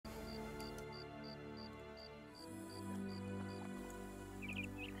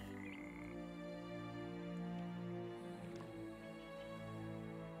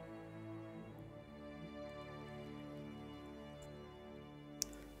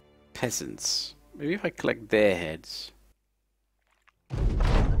peasants. Maybe if I collect their heads.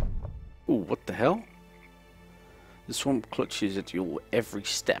 Ooh, what the hell? The swamp clutches at your every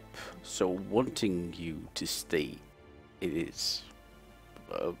step, so wanting you to stay, it is.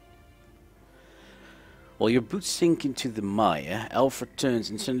 While your boots sink into the mire, Alfred turns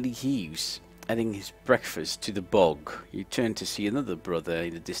and suddenly heaves, adding his breakfast to the bog. You turn to see another brother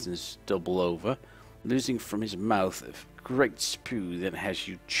in the distance double over, losing from his mouth a great spew that has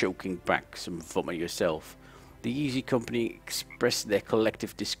you choking back some vomit yourself. The Easy Company express their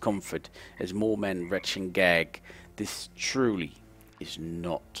collective discomfort as more men retch and gag. This truly is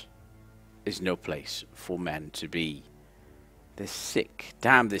no place for men to be. They're sick.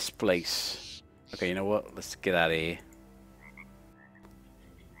 Damn this place. Okay, you know what? Let's get out of here.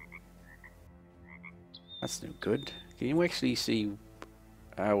 That's no good. Can you actually see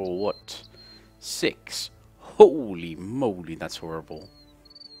our what? 6. Holy moly, that's horrible.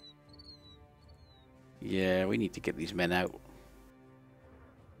 Yeah, we need to get these men out.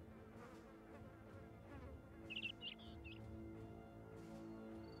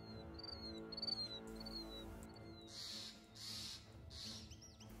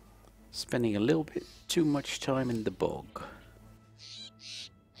 Spending a little bit too much time in the bog.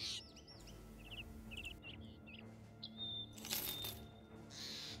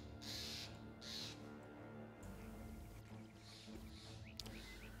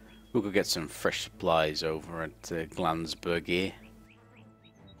 We'll go get some fresh supplies over at Glansburg here.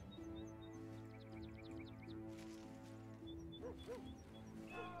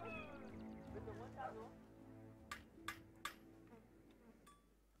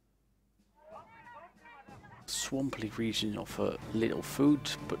 Swampy region offer little food,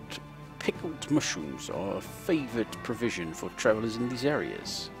 but pickled mushrooms are a favoured provision for travellers in these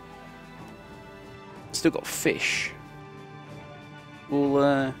areas. Still got fish.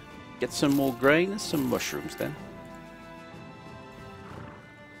 We'll get some more grain and some mushrooms then.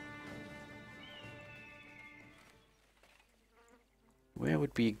 Where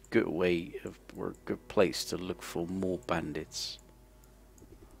would be a good way of, or a good place to look for more bandits?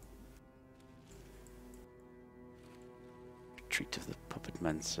 Retreat of the Puppet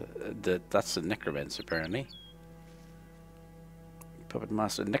Master. That's the Necromancer apparently. Puppet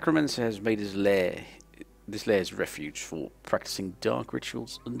Master. Necromancer has made his lair. This lair is refuge for practicing dark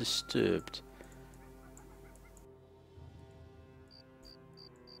rituals undisturbed.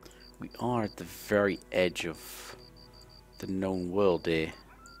 We are at the very edge of the known world here.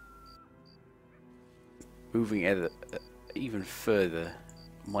 Moving even further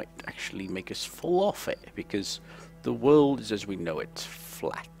might actually make us fall off it, because the world is as we know it,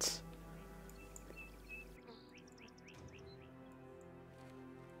 flat.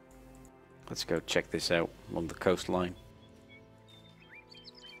 Let's go check this out along the coastline.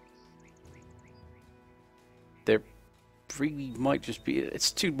 There really might just be...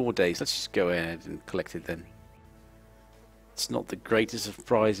 It's 2 more days. Let's just go ahead and collect it then. It's not the greatest of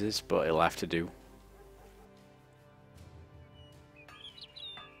prizes, but it'll have to do.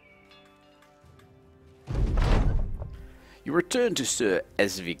 You return to Sir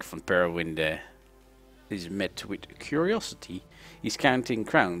Esvik von Perewinder. Is met with curiosity. He's counting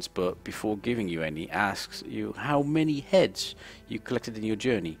crowns, but before giving you any, asks you how many heads you collected in your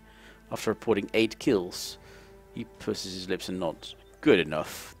journey. After reporting 8 kills, he purses his lips and nods. Good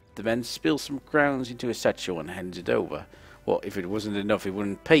enough. The man spills some crowns into a satchel and hands it over. Well, if it wasn't enough, he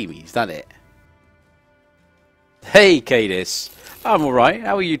wouldn't pay me. Is that it? Hey, Cadis. I'm alright.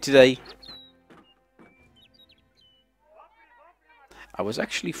 How are you today? I was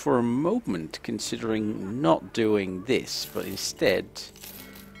actually for a moment considering not doing this, but instead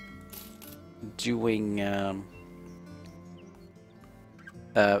doing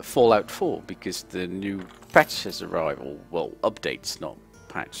Fallout 4, because the new patch has arrived, or, well, updates, not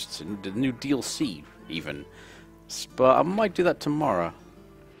patched, and the new DLC even. But I might do that tomorrow.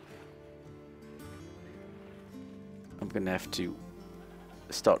 I'm gonna have to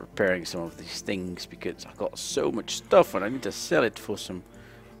start repairing some of these things because I've got so much stuff and I need to sell it for some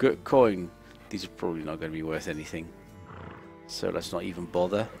good coin. These are probably not going to be worth anything, so let's not even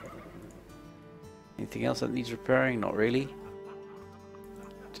bother. Anything else that needs repairing? Not really.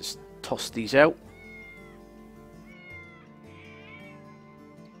 Just toss these out.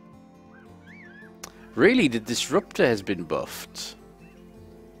 Really, the disruptor has been buffed.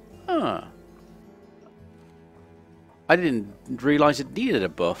 Huh. I didn't realize it needed a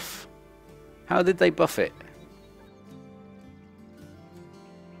buff. How did they buff it?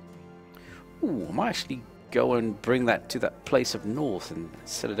 Ooh, I might actually go and bring that to that place up north and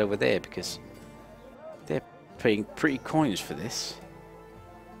sell it over there, because they're paying pretty coins for this.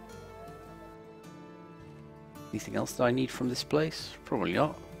 Anything else that I need from this place? Probably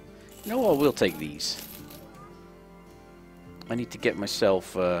not. You know what? We'll take these. I need to get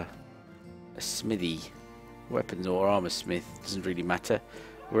myself a smithy. Weapons or armor smith. Doesn't really matter.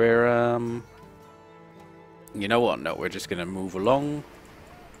 We're, you know what? No, we're just going to move along.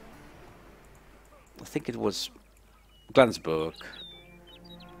 I think it was Glansburg,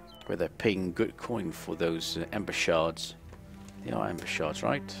 where they're paying good coin for those ember shards. They are ember shards,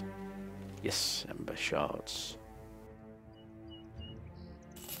 right? Yes, ember shards.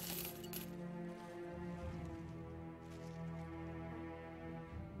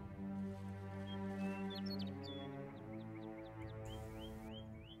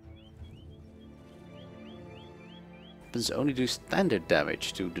 Weapons only do standard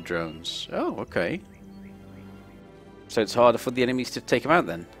damage to the drones. Oh, okay. So it's harder for the enemies to take them out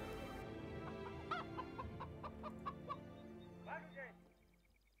then.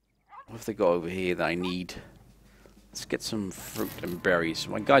 What have they got over here that I need? Let's get some fruit and berries.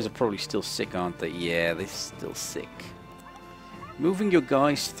 My guys are probably still sick, aren't they? Yeah, they're still sick. Moving your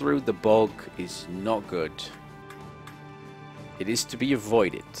guys through the bog is not good. It is to be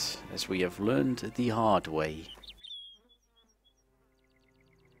avoided, as we have learned the hard way.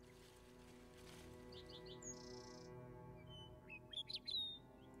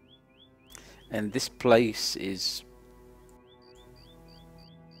 And this place is,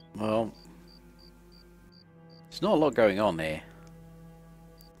 well, there's not a lot going on here.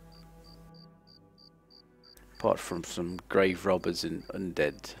 Apart from some grave robbers and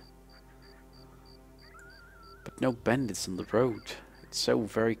undead. But no bandits on the road. It's so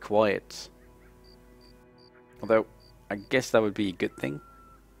very quiet. Although, I guess that would be a good thing.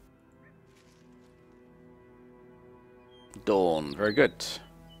 Dawn, very good.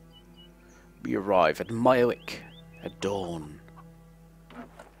 We arrive at Myoic at dawn.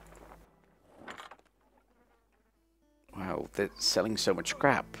 Wow, they're selling so much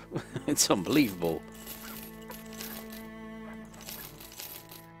crap. It's unbelievable.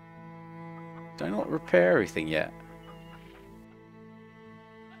 Did I not repair everything yet?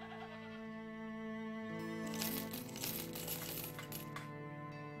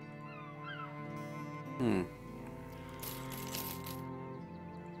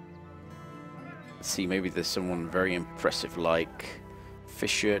 Let's see, maybe there's someone very impressive like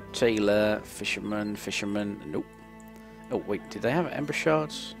Fisher, Taylor, Fisherman. Nope. Oh wait, did they have ember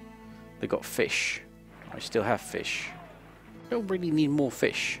shards? They got fish. I still have fish. Don't really need more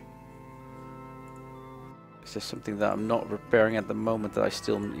fish. Is there something that I'm not repairing at the moment that I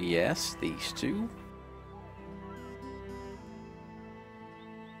still... Yes, these two.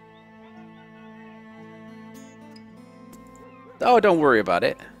 Oh, don't worry about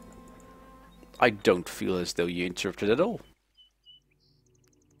it. I don't feel as though you interrupted at all.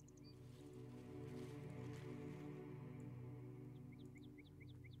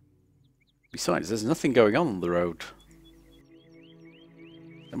 Besides, there's nothing going on the road.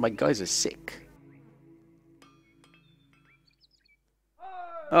 And my guys are sick.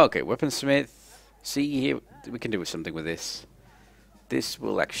 Okay, weaponsmith. See, here we can do something with this. This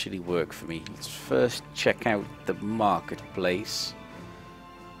will actually work for me. Let's first check out the marketplace.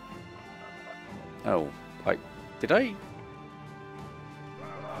 Oh, did I?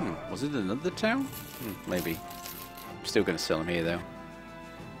 Was it another town? Maybe. I'm still going to sell them here though.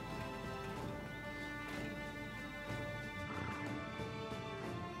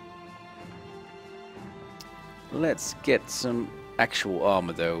 Let's get some actual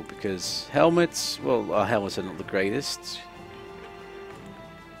armor though, because helmets, well, our helmets are not the greatest.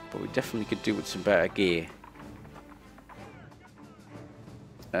 But we definitely could do with some better gear.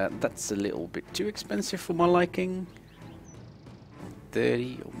 That's a little bit too expensive for my liking.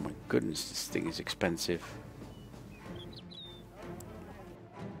 30, oh my goodness, this thing is expensive.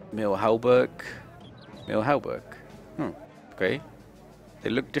 Milhauberg. Okay. They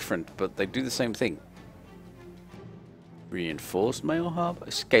look different, but they do the same thing. Reinforced mail harbor,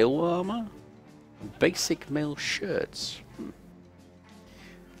 scale armor, basic mail shirts.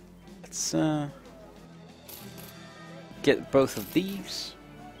 Let's get both of these,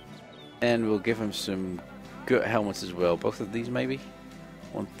 and we'll give them some good helmets as well. Both of these, maybe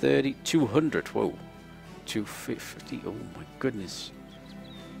 130, 200. Whoa, 250. Oh my goodness,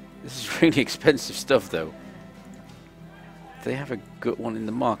 this is really expensive stuff, though. They have a good one in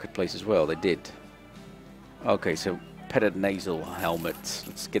the marketplace as well. They did. Okay, so. Petted nasal helmet.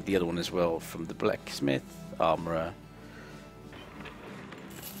 Let's get the other one as well from the blacksmith. Armorer.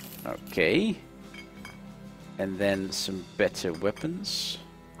 Okay. And then some better weapons.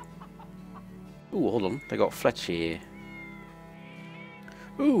 Ooh, hold on. They got Fletcher here.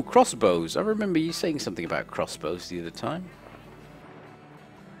 Ooh, crossbows. I remember you saying something about crossbows the other time.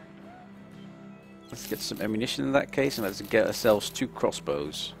 Let's get some ammunition in that case, and let's get ourselves 2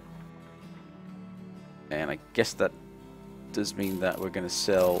 crossbows. And I guess that does mean that we're going to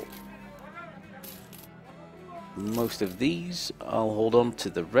sell most of these. I'll hold on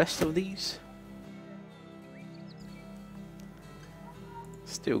to the rest of these.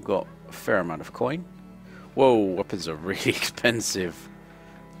 Still got a fair amount of coin. Whoa, weapons are really expensive.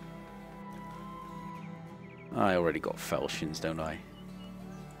 I already got falchions, don't I?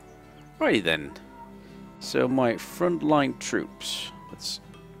 Righty then. So my frontline troops, let's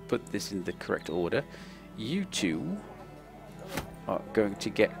put this in the correct order. You two are going to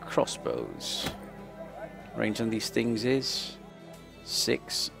get crossbows. Range on these things is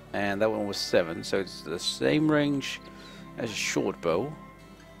 6, and that one was 7, so it's the same range as a short bow.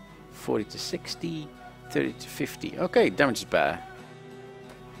 40 to 60, 30 to 50. Okay, damage is better.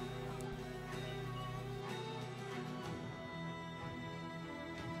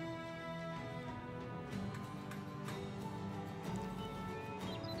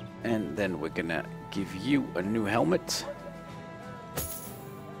 And then we're gonna give you a new helmet.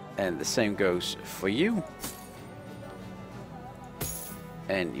 And the same goes for you.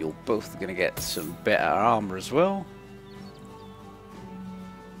 And you're both gonna get some better armor as well.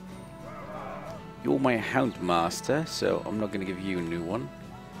 You're my Houndmaster, so I'm not gonna give you a new one.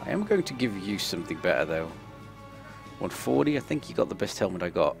 I am going to give you something better though. 140, I think you got the best helmet I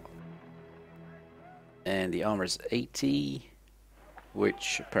got. And the armor is 80.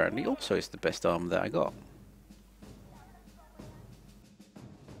 Which apparently also is the best armor that I got.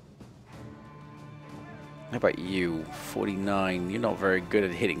 How about you? 49. You're not very good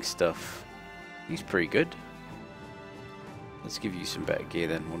at hitting stuff. He's pretty good. Let's give you some better gear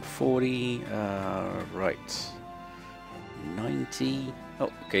then. 140. Right. 90.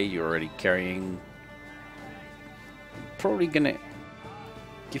 Oh, okay, you're already carrying. Probably gonna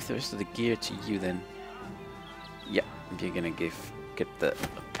give the rest of the gear to you then. Yep, you're gonna get the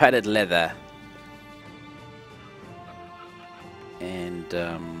padded leather. And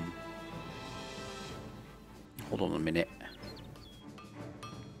hold on a minute.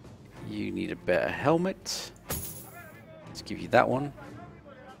 You need a better helmet. Let's give you that one.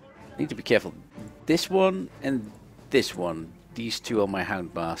 Need to be careful. This one and this one. These two are my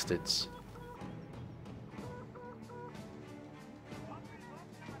hound bastards.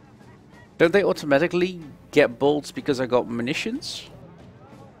 Don't they automatically get bolts because I got munitions?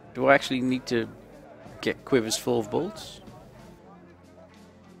 Do I actually need to get quivers full of bolts?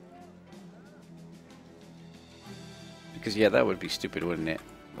 Because yeah, that would be stupid, wouldn't it?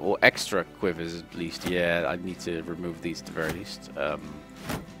 Or extra quivers at least. Yeah, I need to remove these at the very least.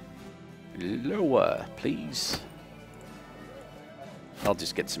 Lower, please. I'll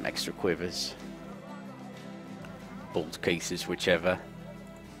just get some extra quivers. Bolt cases, whichever.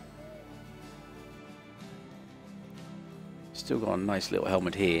 Still got a nice little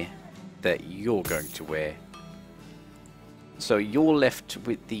helmet here that you're going to wear. So you're left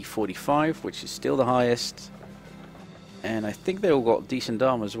with the 45, which is still the highest. And I think they all got decent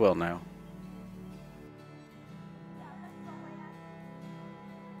armor as well now.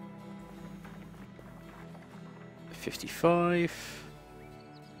 $55.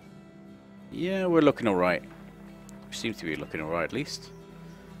 Yeah, we're looking alright. We seem to be looking alright at least.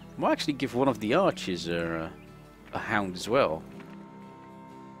 I might actually give one of the archers a hound as well.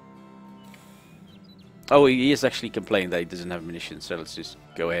 Oh, he is actually complaining that he doesn't have munitions, so let's just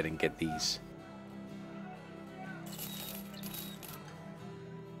go ahead and get these.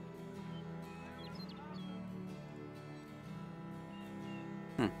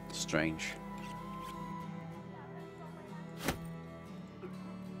 Strange.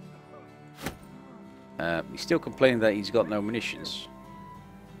 He's still complaining that he's got no munitions.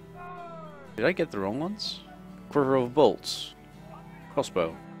 Did I get the wrong ones? Quiver of bolts.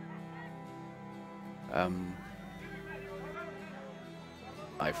 Crossbow.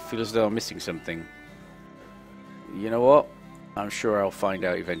 I feel as though I'm missing something. You know what? I'm sure I'll find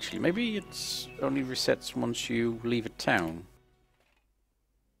out eventually. Maybe it's only resets once you leave a town.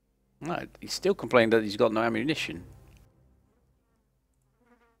 No, he's still complaining that he's got no ammunition.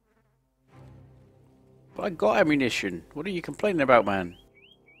 But I got ammunition. What are you complaining about, man?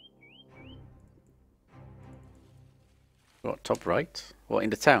 What, top right? What,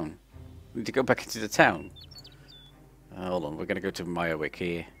 in the town? We need to go back into the town. Hold on, we're going to go to Meyerwick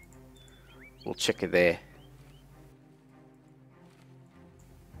here. We'll check it there.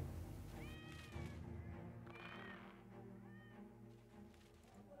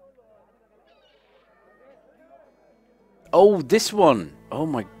 Oh, this one! Oh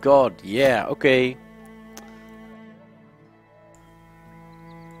my god, yeah, okay.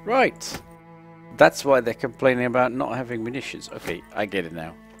 Right. That's why they're complaining about not having munitions. Okay, I get it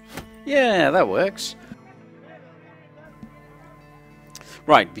now. Yeah, that works.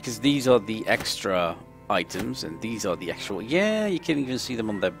 Right, because these are the extra items, and these are the actual... Yeah, you can even see them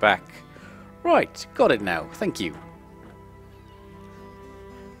on their back. Right, got it now. Thank you.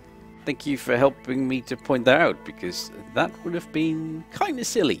 Thank you for helping me to point that out, because that would have been kind of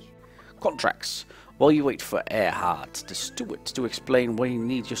silly. Contracts. While you wait for Earhart, the steward, to explain what he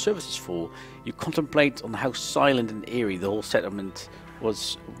needs your services for, you contemplate on how silent and eerie the whole settlement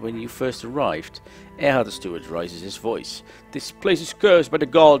was when you first arrived. Earhart the steward raises his voice. This place is cursed by the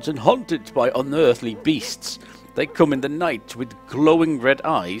gods and haunted by unearthly beasts. They come in the night with glowing red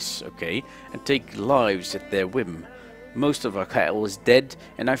eyes, okay, and take lives at their whim. Most of our cattle is dead,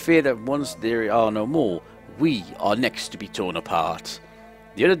 and I fear that once there are no more, we are next to be torn apart.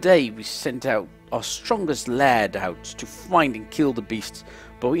 The other day we sent out our strongest lad out to find and kill the beasts,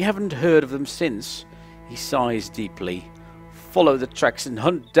 but we haven't heard of them since. He sighs deeply. Follow the tracks and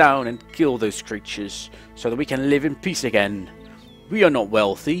hunt down and kill those creatures, so that we can live in peace again. We are not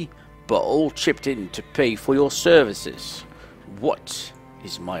wealthy, but all chipped in to pay for your services. What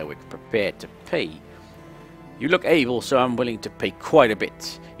is Meyerwick prepared to pay? You look able, so I'm willing to pay quite a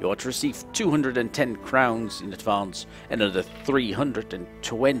bit. You are to receive 210 crowns in advance, and another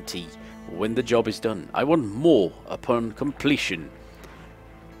 320 when the job is done. I want more upon completion.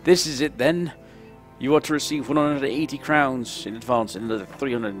 This is it then. You are to receive 180 crowns in advance, and another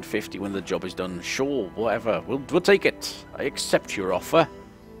 350 when the job is done. Sure, whatever. We'll take it. I accept your offer.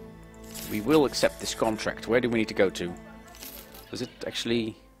 We will accept this contract. Where do we need to go to? Does it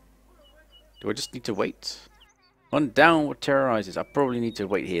actually... Do I just need to wait? Hunt down what terrorizes. I probably need to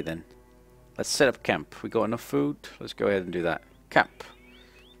wait here then. Let's set up camp. We got enough food? Let's go ahead and do that. Camp.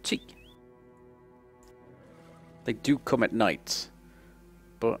 Tea. They do come at night.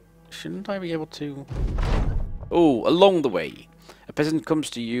 But shouldn't I be able to... Oh, along the way. A peasant comes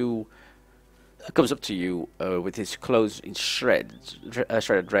up to you with his clothes in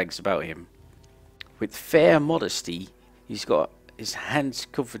shredded rags about him. With fair modesty, he's got his hands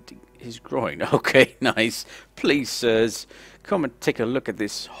covered his groin. Okay, nice. Please, sirs, come and take a look at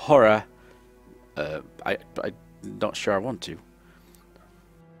this horror. I'm not sure I want to.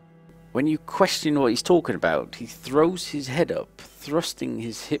 When you question what he's talking about, he throws his head up, thrusting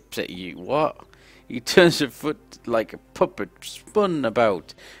his hips at you. What? He turns a foot like a puppet, spun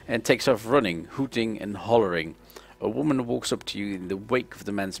about, and takes off running, hooting and hollering. A woman walks up to you in the wake of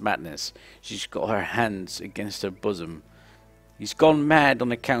the man's madness. She's got her hands against her bosom. He's gone mad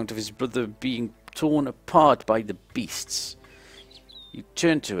on account of his brother being torn apart by the beasts. You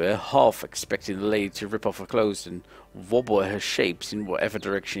turn to her, half expecting the lady to rip off her clothes and wobble her shapes in whatever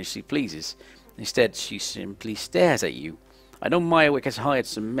direction she pleases. Instead, she simply stares at you. I know Meyerwick has hired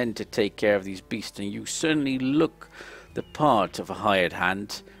some men to take care of these beasts, and you certainly look the part of a hired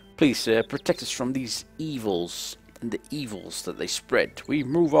hand. Please, sir, protect us from these evils and the evils that they spread. We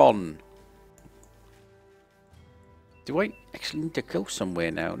move on. Do I actually need to go somewhere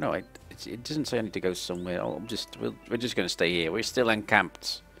now? No, it doesn't say I need to go somewhere. We're just going to stay here. We're still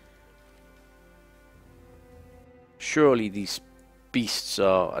encamped. Surely these beasts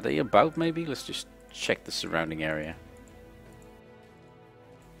are they about maybe? Let's just check the surrounding area.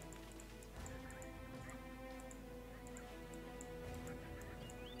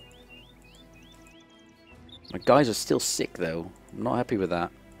 My guys are still sick though. I'm not happy with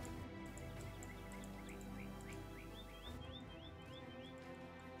that.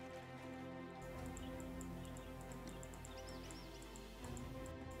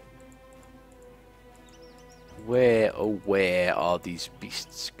 Where, oh where are these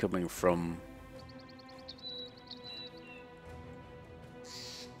beasts coming from?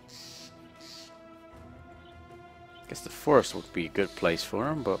 Guess the forest would be a good place for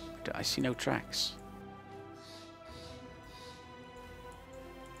them, but I see no tracks.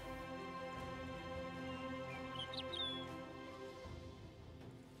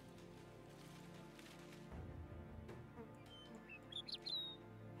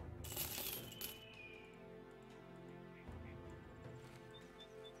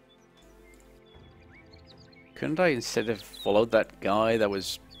 Couldn't I instead have followed that guy that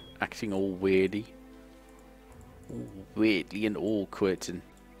was acting all weirdy? All weirdly and awkward, and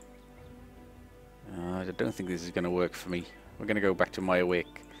I don't think this is going to work for me. We're going to go back to Meyerwick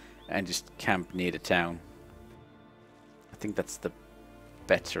and just camp near the town. I think that's the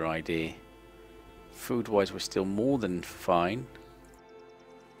better idea. Food-wise, we're still more than fine.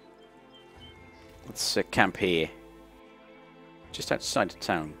 Let's camp here. Just outside the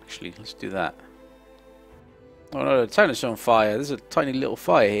town, actually. Let's do that. Oh no, the town is on fire. There's a tiny little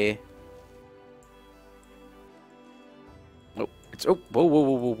fire here. Oh, it's... Oh, whoa, whoa,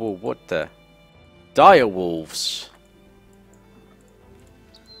 whoa, whoa, whoa. What the... Dire wolves.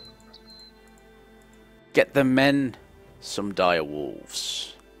 Get the men some dire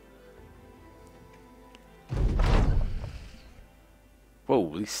wolves.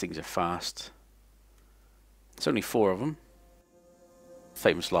 Whoa, these things are fast. It's only 4 of them.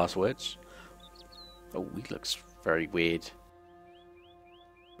 Famous last words. Oh, he looks very weird.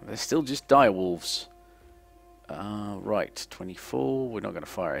 They're still just dire wolves. Right, 24. We're not going to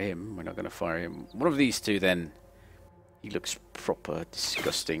fire him. We're not going to fire him. One of these two then. He looks proper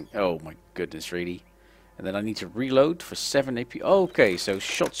disgusting. Oh my goodness, really. And then I need to reload for 7 AP. Okay, so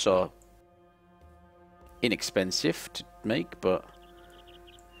shots are inexpensive to make, but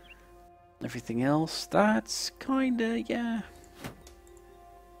everything else, that's kinda, yeah.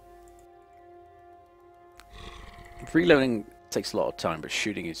 Reloading takes a lot of time, but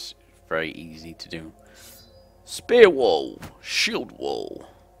shooting is very easy to do. Spear wall, shield wall.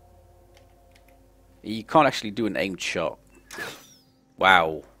 You can't actually do an aimed shot.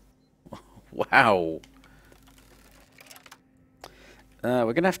 Wow. Wow.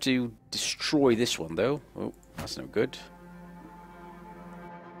 We're gonna have to destroy this one though. Oh, that's no good.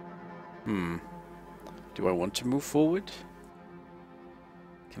 Do I want to move forward?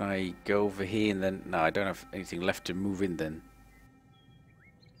 Can I go over here and then... No, I don't have anything left to move in then.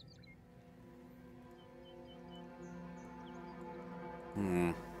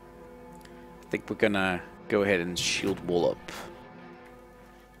 I think we're gonna go ahead and shield wall up.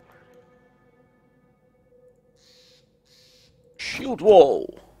 Shield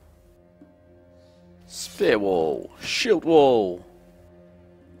wall! Spear wall! Shield wall!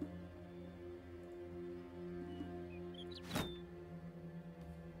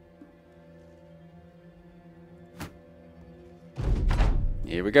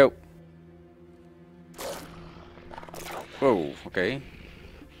 Here we go. Whoa, okay.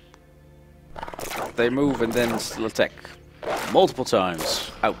 They move and then still attack. Multiple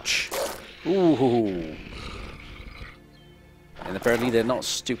times. Ouch. Ooh. And apparently they're not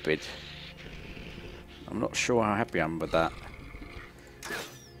stupid. I'm not sure how happy I am with that.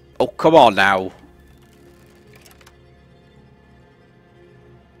 Oh, come on now.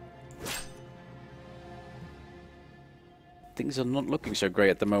 Things are not looking so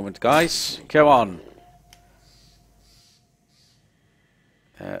great at the moment, guys. Come on.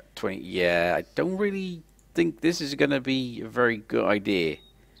 20. Yeah, I don't really think this is going to be a very good idea.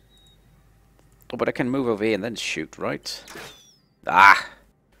 Oh, but I can move over here and then shoot, right? Ah!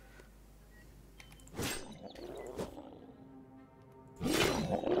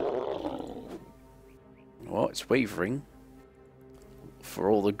 Well, it's wavering.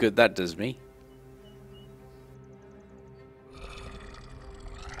 For all the good that does me.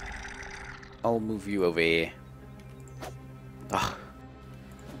 I'll move you over here. Ah.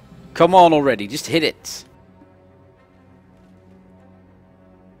 Come on already, just hit it.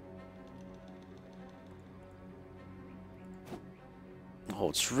 Oh,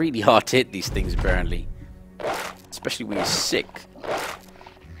 it's really hard to hit these things apparently. Especially when you're sick.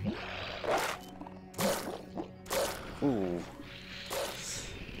 Ooh.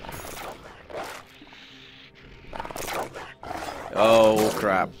 Oh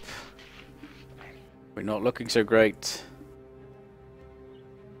crap. We're not looking so great.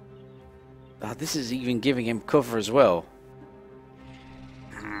 Ah, this is even giving him cover as well.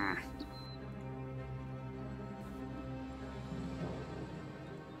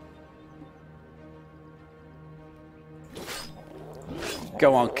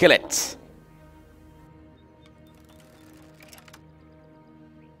 Go on, kill it.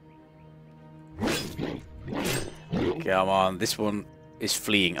 Come on, this one is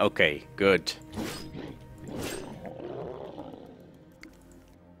fleeing. Okay, good.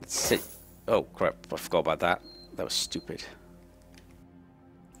 Let's see. Oh crap, I forgot about that. That was stupid.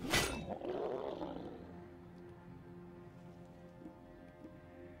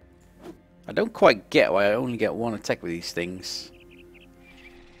 I don't quite get why I only get one attack with these things.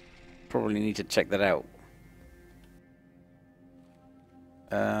 Probably need to check that out.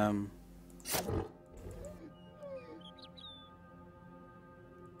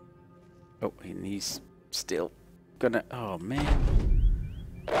 Oh, and he's still gonna... Oh, man.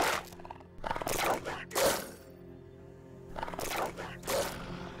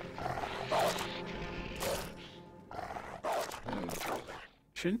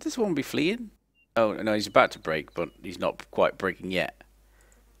 Shouldn't this one be fleeing? Oh, no, he's about to break, but he's not quite breaking yet.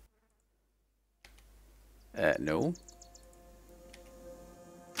 No.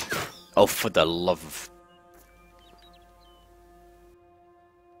 Oh, for the love of...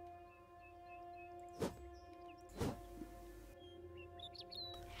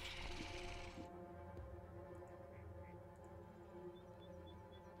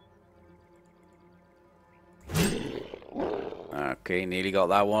 Okay, nearly got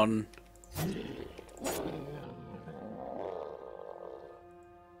that one.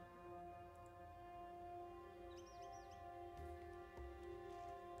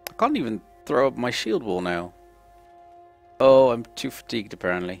 I can't even throw up my shield wall now. Oh, I'm too fatigued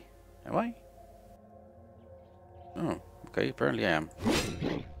apparently. Am I? Oh, okay, apparently I am.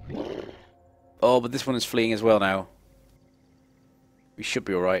 Oh, but this one is fleeing as well now. We should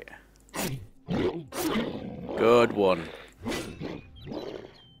be alright. Good one.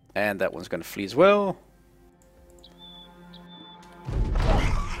 And that one's going to flee as well.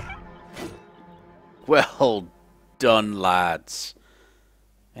 Well done, lads.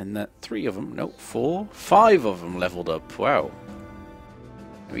 And that 3 of them, no, 4, 5 of them leveled up. Wow.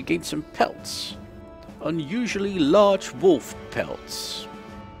 And we gained some pelts. Unusually large wolf pelts.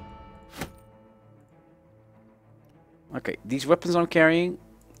 Okay, these weapons I'm carrying,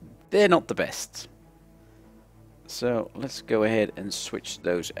 they're not the best. So let's go ahead and switch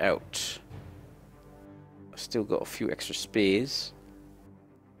those out. I've still got a few extra spears.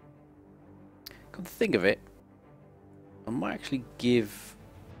 Come to think of it, I might actually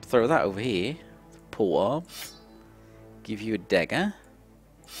throw that over here, pole arm, give you a dagger.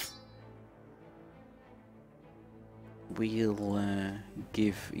 We'll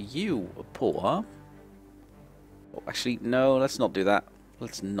give you a pole arm. Oh, actually, no, let's not do that.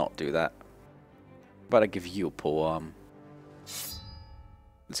 Let's not do that. But I give you a pole arm.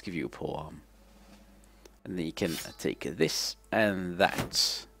 Let's give you a pole arm. And then you can take this and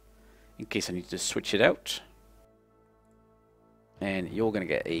that. In case I need to switch it out. And you're going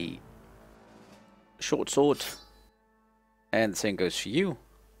to get a short sword. And the same goes for you.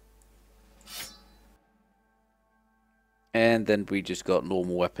 And then we just got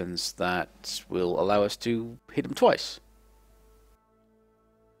normal weapons that will allow us to hit them twice.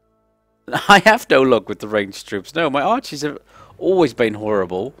 I have no luck with the ranged troops. No, my archers have always been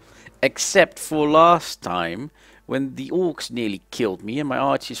horrible. Except for last time, when the orcs nearly killed me and my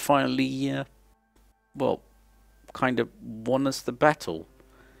archers finally, well, kind of won us the battle.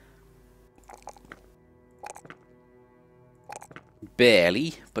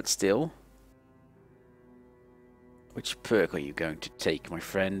 Barely, but still. Which perk are you going to take, my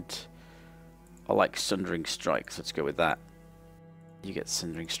friend? I like Sundering Strikes. Let's go with that. You get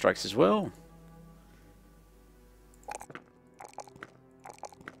Sundering Strikes as well.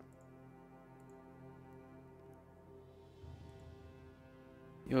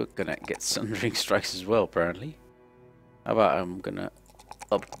 You're gonna get Sundering Strikes as well, apparently. How about I'm gonna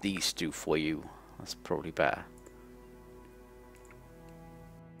up these 2 for you? That's probably better.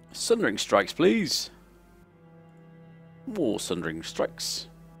 Sundering Strikes, please. More Sundering Strikes.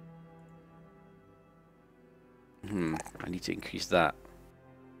 I need to increase that.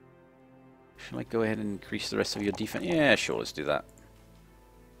 Shall I go ahead and increase the rest of your defense? Yeah, sure, let's do that.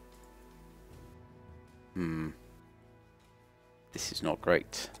 This is not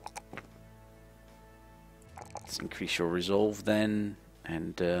great. Let's increase your resolve then,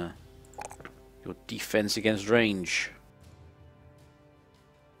 and your defense against range.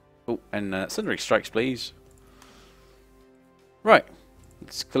 Oh, and Sundering Strikes, please. Right,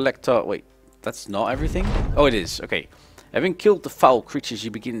 let's collect our... Wait, that's not everything? Oh, it is. Okay. Having killed the foul creatures,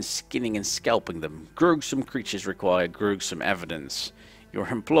 you begin skinning and scalping them. Gruesome creatures require gruesome evidence. Your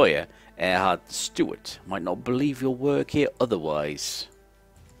employer, Erhard the Steward, might not believe your work here otherwise.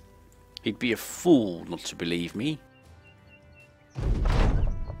 He'd be a fool not to believe me.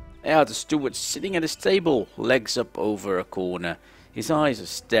 Erhard the Steward sitting at his table, legs up over a corner. His eyes are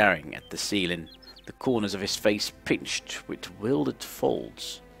staring at the ceiling. The corners of his face pinched with withered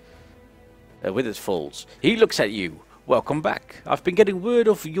folds. He looks at you. Welcome back. I've been getting word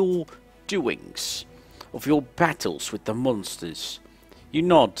of your doings, of your battles with the monsters. You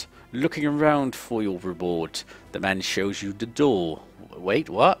nod, looking around for your reward. The man shows you the door. Wait,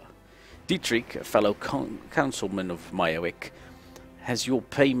 what? Dietrich, a fellow councilman of Meyerwick, has your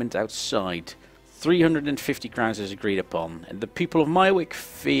payment outside. 350 crowns is agreed upon, and the people of Meyerwick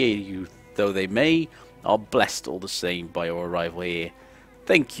fear you, though they may, are blessed all the same by your arrival here.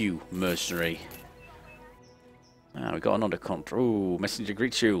 Thank you, mercenary. We got another contra. Ooh, messenger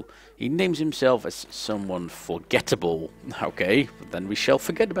greets you. He names himself as someone forgettable. Okay, but then we shall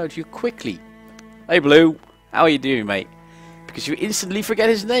forget about you quickly. Hey, Blue. How are you doing, mate? Because you instantly forget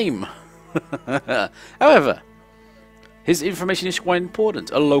his name. However, His information is quite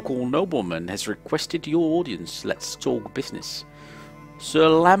important. A local nobleman has requested your audience. Let's talk business. Sir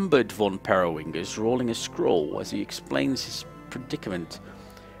Lambert von Perrowing is rolling a scroll as he explains his predicament.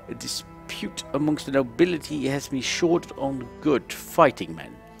 A dispute amongst the nobility has me short on good fighting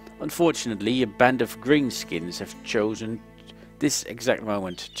men. Unfortunately, a band of greenskins have chosen this exact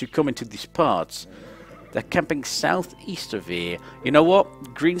moment to come into these parts. They're camping southeast of here. You know what?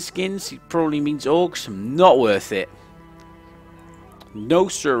 Greenskins, it probably means orcs. Not worth it. No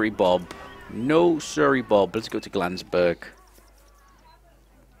sorry, Bob. No sorry, Bob. Let's go to Glansburg.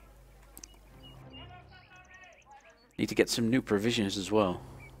 Need to get some new provisions as well.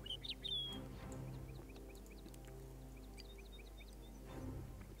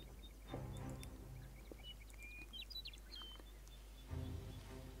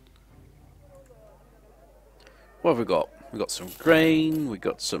 What have we got? We got some grain, we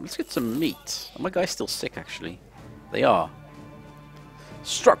got some... Let's get some meat. Oh, my guy's still sick, actually. They are.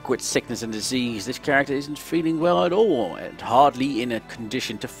 Struck with sickness and disease, this character isn't feeling well at all, and hardly in a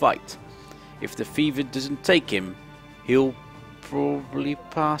condition to fight. If the fever doesn't take him, he'll probably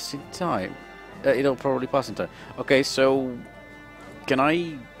pass in time. It'll probably pass in time. Okay, so... Can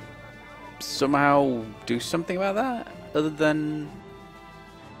I somehow do something about that? Other than...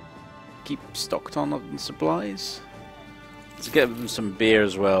 keep stocked on supplies? Let's get them some beer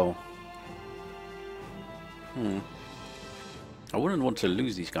as well. I wouldn't want to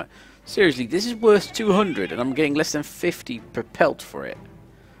lose these guys. Seriously, this is worth 200 and I'm getting less than 50 per pelt for it.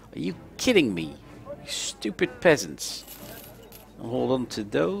 Are you kidding me? You stupid peasants. I'll hold on to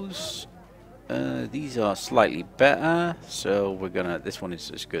those. These are slightly better, so we're gonna... This one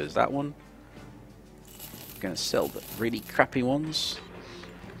is as good as that one. We're gonna sell the really crappy ones.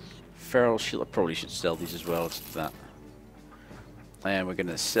 Feral Shield, I probably should sell these as well. Let's do that. And we're going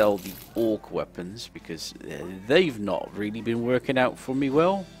to sell the orc weapons because they've not really been working out for me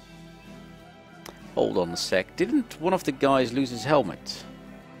well. Hold on a sec. Didn't one of the guys lose his helmet?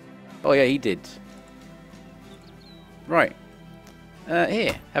 Oh yeah, he did. Right.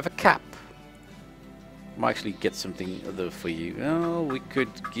 Here, have a cap. Might actually get something other for you. Oh, we could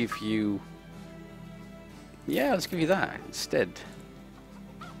give you... Yeah, let's give you that instead.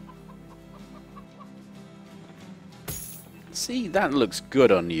 See, that looks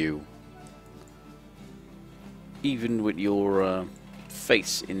good on you. Even with your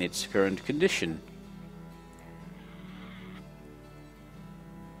face in its current condition.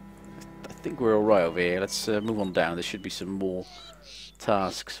 I think we're alright over here. Let's move on down. There should be some more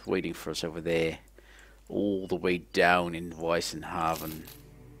tasks waiting for us over there. All the way down in Weissenhaven.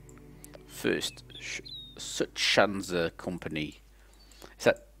 First, Suchanza Company. Is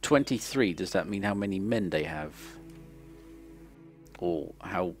that 23? Does that mean how many men they have? Or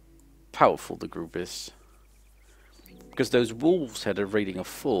how powerful the group is. Because those wolves had a rating of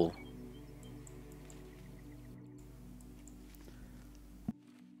 4.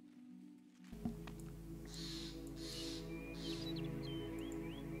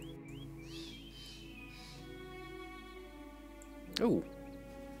 Oh.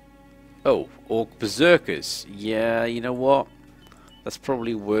 Oh, Orc Berserkers. Yeah, you know what? That's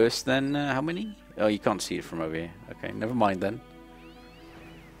probably worse than... how many? Oh, you can't see it from over here. Okay, never mind then.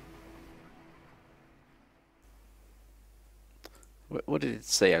 What did it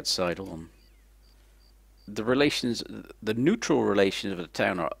say outside? Hold on. The relations, the neutral relations of the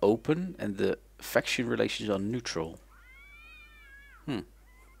town are open, and the faction relations are neutral.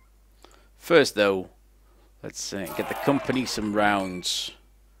 First, though, let's get the company some rounds.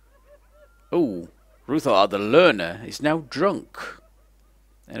 Oh, Ruthar the Learner is now drunk,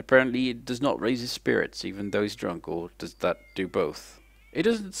 and apparently it does not raise his spirits, even though he's drunk. Or does that do both? It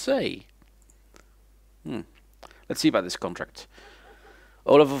doesn't say. Let's see about this contract.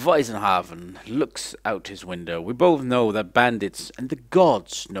 Oliver Weisenhaven looks out his window. We both know that bandits and the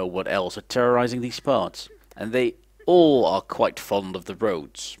gods know what else are terrorizing these parts. And they all are quite fond of the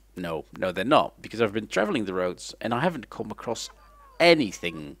roads. No, they're not, because I've been traveling the roads and I haven't come across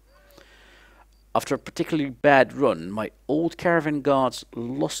anything. After a particularly bad run, my old caravan guards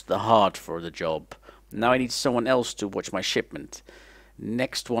lost the heart for the job. Now I need someone else to watch my shipment.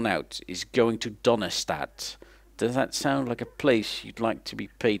 Next one out is going to Donnerstadt. Does that sound like a place you'd like to be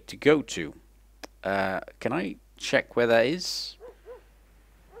paid to go to? Can I check where that is?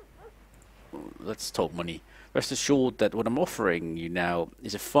 Let's talk money. Rest assured that what I'm offering you now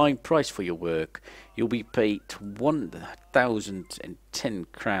is a fine price for your work. You'll be paid 1,010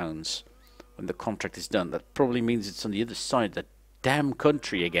 crowns when the contract is done. That probably means it's on the other side of that damn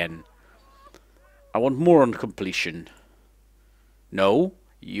country again. I want more on completion. No,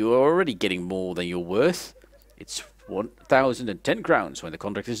 you are already getting more than you're worth. It's 1,010 crowns when the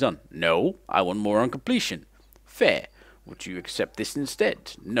contract is done. No, I want more on completion. Fair. Would you accept this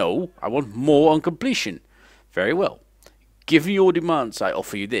instead? No, I want more on completion. Very well. Given your demands, I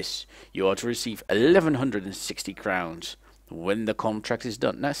offer you this. You are to receive 1,160 crowns when the contract is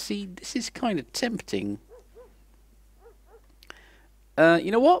done. Now, see, this is kind of tempting.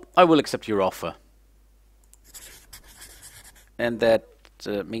 You know what? I will accept your offer. And that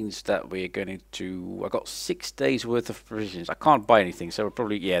means that we're going to... I got 6 days worth of provisions. I can't buy anything, so we're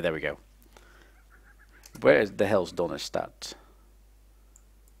probably... Yeah, there we go. Where the hell's Donnerstadt?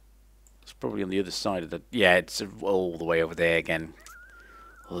 It's probably on the other side of the... Yeah, it's all the way over there again.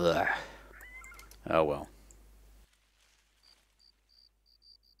 Ugh. Oh well.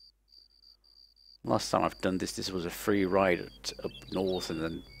 Last time I've done this, this was a free ride up north and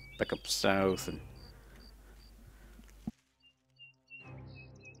then back up south and...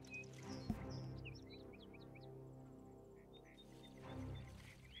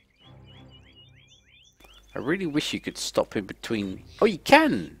 I really wish you could stop in between... Oh, you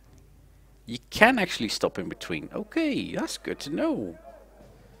can! You can actually stop in between. Okay, that's good to know.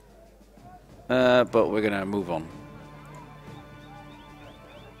 But we're gonna move on.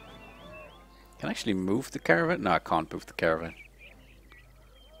 Can I actually move the caravan? No, I can't move the caravan.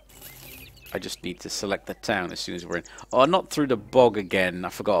 I just need to select the town as soon as we're in. Oh, not through the bog again. I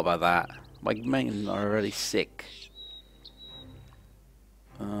forgot about that. My men are already sick.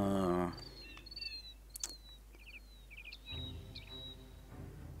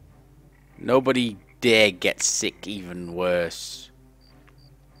 Nobody dare get sick, even worse.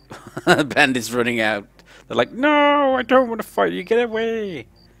 The bandits running out. They're like, no, I don't want to fight you, get away.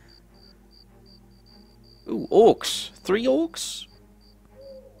 Ooh, orcs. 3 orcs?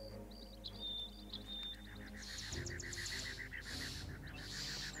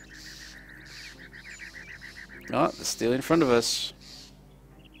 Oh, they're still in front of us.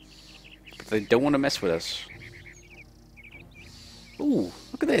 But they don't want to mess with us. Ooh,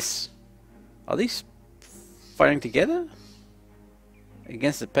 look at this. Are these fighting together?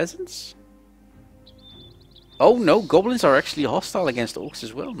 Against the peasants? Oh no, goblins are actually hostile against orcs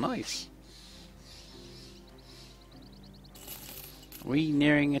as well. Nice. Are we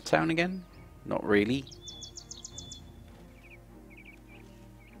nearing a town again? Not really.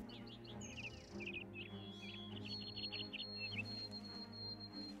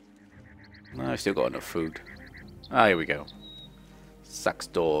 No, I've still got enough food. Ah, here we go.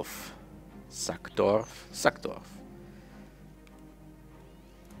 Saxdorf. Sackdorf.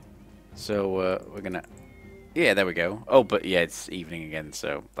 So, we're gonna... Yeah, there we go. Oh, but yeah, it's evening again,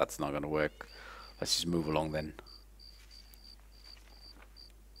 so that's not gonna work. Let's just move along then.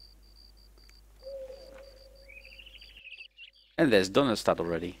 And there's Donnerstadt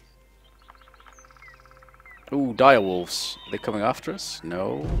already. Ooh, direwolves. Are they coming after us?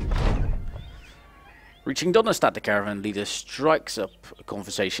 No. Reaching Donnerstadt, the caravan leader strikes up a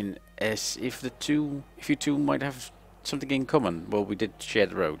conversation as if you two might have something in common. Well, we did share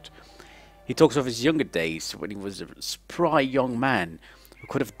the road. He talks of his younger days when he was a spry young man who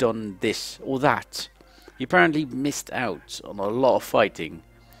could have done this or that. He apparently missed out on a lot of fighting.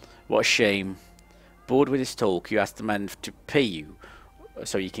 What a shame. Bored with his talk, you ask the man to pay you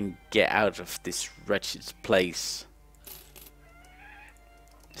so you can get out of this wretched place.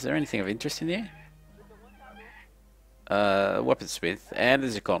 Is there anything of interest in here? Weaponsmith, and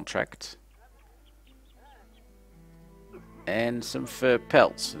there's a contract. And some fur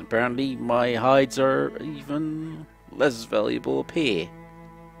pelts. And apparently my hides are even less valuable up here.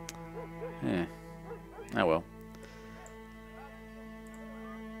 Yeah. Oh well.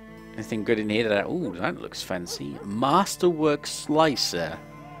 Anything good in here that... Ooh, that looks fancy. Masterwork slicer.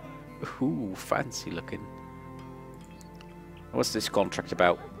 Ooh, fancy looking. What's this contract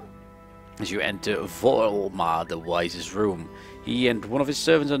about? As you enter Volmar the Wise's room, he and one of his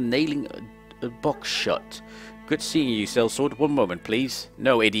servants are nailing a box shut. Good seeing you, sellsword. One moment, please.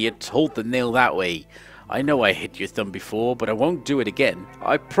 No, idiot. Hold the nail that way. I know I hit your thumb before, but I won't do it again.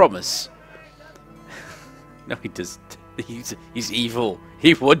 I promise. No, he doesn't. He's evil.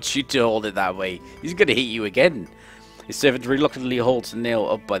 He wants you to hold it that way. He's going to hit you again. His servant reluctantly holds the nail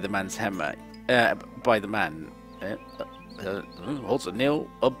up by the man's hammer. Holds a nail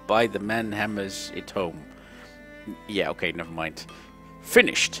up by the man, hammers it home. Yeah, okay, never mind.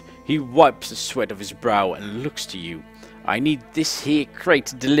 Finished. He wipes the sweat of his brow and looks to you. I need this here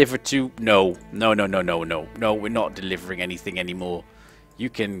crate delivered to... No, we're not delivering anything anymore. You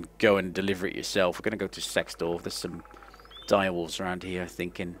can go and deliver it yourself. We're going to go to Sexdorf. There's some direwolves around here,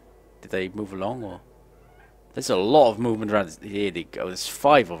 thinking. Did they move along, or... There's a lot of movement around here. They go. There's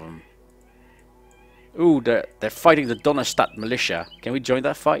 5 of them. Ooh, they're fighting the Donnerstadt militia. Can we join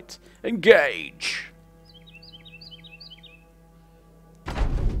that fight? Engage!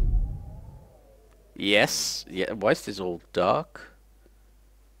 Yes. Yeah. Why is this all dark?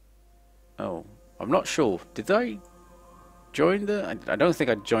 Oh, I'm not sure. Did I join the... I don't think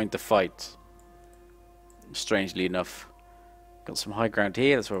I joined the fight. Strangely enough. Got some high ground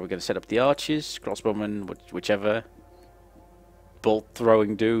here. That's where we're going to set up the archers. Crossbowmen, whichever. Bolt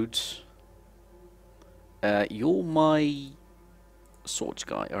throwing dudes. You're my swords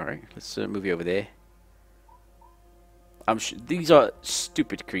guy. Alright, let's move you over there. These are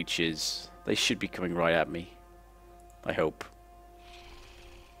stupid creatures. They should be coming right at me. I hope.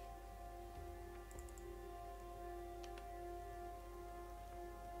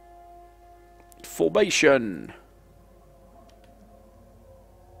 Formation!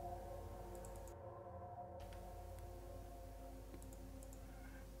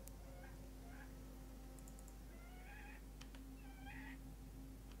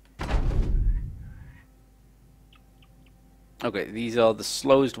 Okay, these are the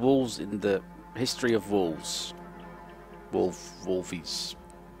slowest wolves in the history of wolves. Wolfies.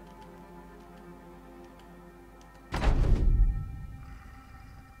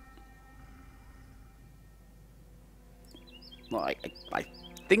 Well, I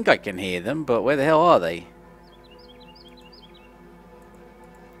think I can hear them, but where the hell are they?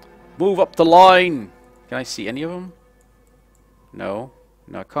 Move up the line! Can I see any of them? No.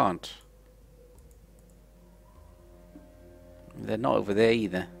 No, I can't. They're not over there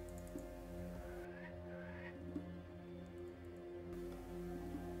either.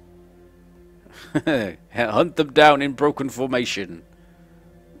 Hunt them down in broken formation.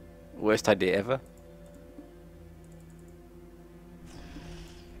 Worst idea ever.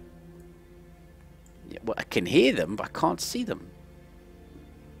 Yeah, well, I can hear them, but I can't see them.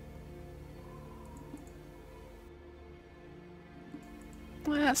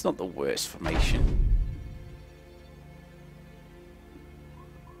 Well, that's not the worst formation.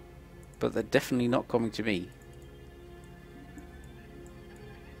 But they're definitely not coming to me.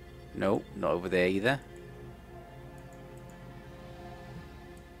 No, not over there either.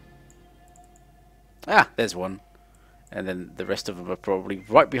 Ah, there's one. And then the rest of them are probably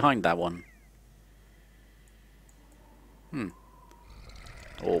right behind that one.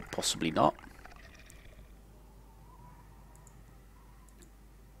 Or possibly not.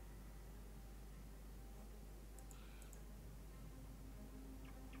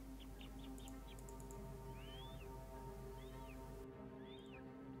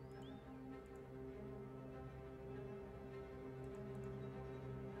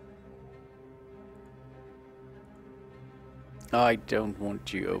 I don't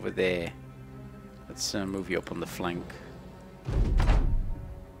want you over there. Let's move you up on the flank.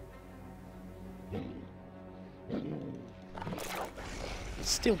 It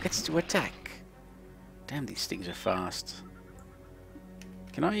still gets to attack. Damn, these things are fast.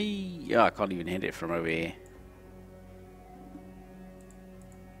 Can I... Yeah, I can't even hit it from over here.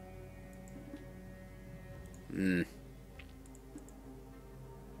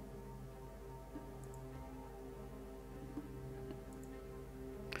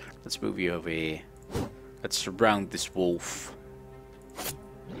 Let's move you over here. Let's surround this wolf.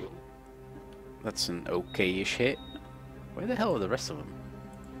 That's an okay-ish hit. Where the hell are the rest of them?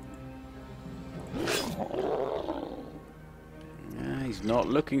 Yeah, he's not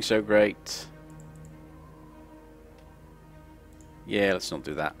looking so great. Yeah, let's not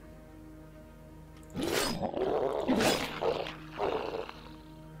do that.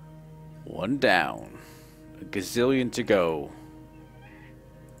 One down. A gazillion to go.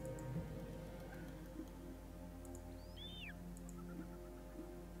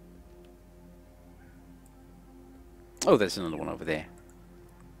 Oh, there's another one over there.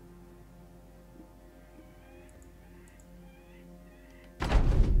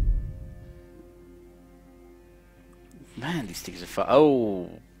 Man, these things are far. Oh,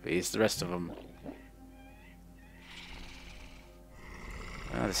 here's the rest of them.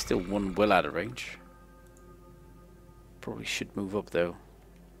 There's still one well out of range. Probably should move up though.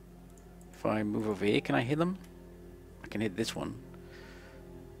 If I move over here, can I hit them? I can hit this one.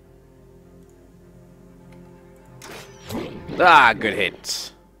 Ah, good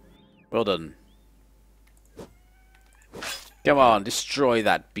hit. Well done. Come on, destroy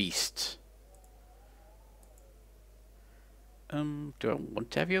that beast. Do I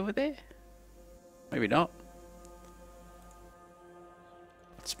want to have you over there? Maybe not.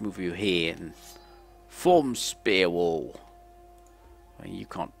 Let's move you here and form spear wall. You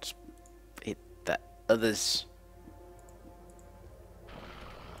can't hit that others.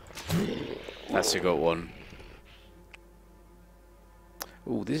 That's a good one.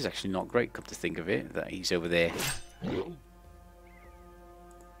 Oh, this is actually not great, come to think of it, that he's over there.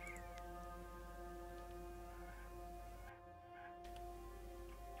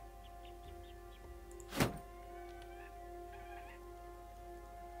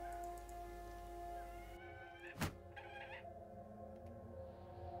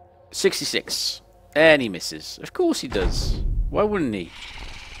 $66. And he misses. Of course he does. Why wouldn't he?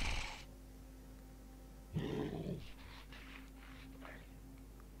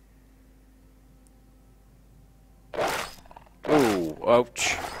 Oh,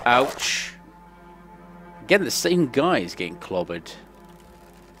 ouch. Ouch. Again, the same guy is getting clobbered.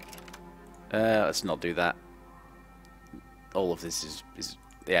 Let's not do that. All of this is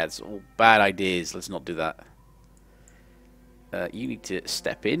yeah, it's all bad ideas. Let's not do that. You need to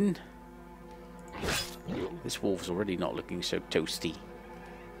step in. This wolf's already not looking so toasty.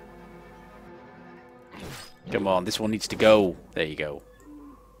 Come on, this one needs to go. There you go.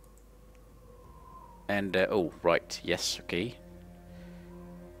 And, oh, right, yes, okay.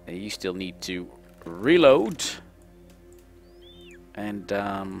 You still need to reload. And,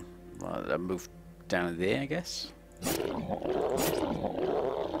 well, move down there, I guess.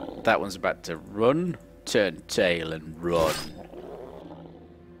 That one's about to run. Turn tail and run.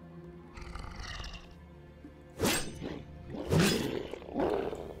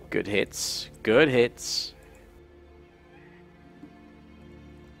 Good hits. Good hits.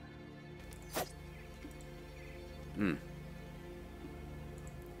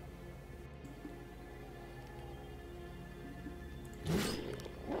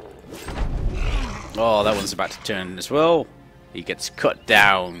 Oh, that one's about to turn as well. He gets cut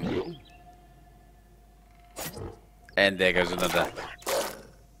down. And there goes another.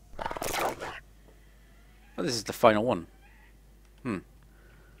 Oh, this is the final one.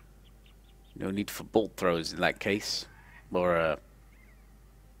 No need for bolt throws in that case. Or,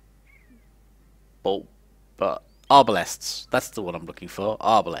 bolt... but arbalests. That's the one I'm looking for.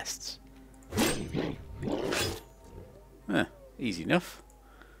 Arbalests. Easy enough.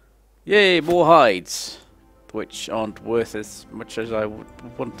 Yay, more hides. Which aren't worth as much as I would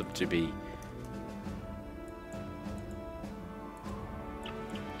want them to be.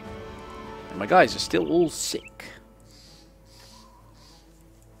 And my guys are still all sick.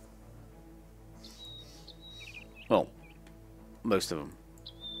 Well, most of them.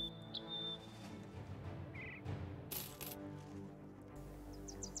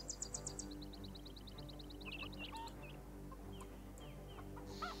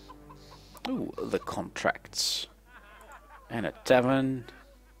 Ooh, the contracts. And a tavern.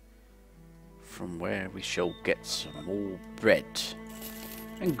 From where we shall get some more bread.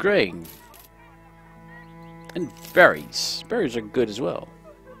 And grain. And berries. Berries are good as well.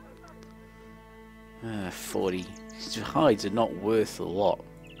 40. These hides are not worth a lot.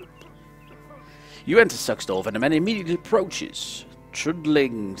 You enter Suckstorf and a man immediately approaches,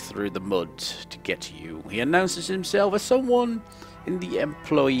 trundling through the mud to get to you. He announces himself as someone in the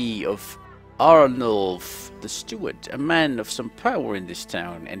employ of Arnulf the steward, a man of some power in this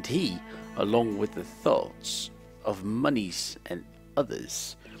town, and he, along with the thoughts of monies and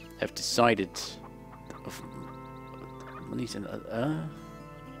others, have decided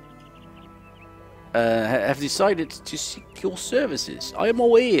to seek your services. I am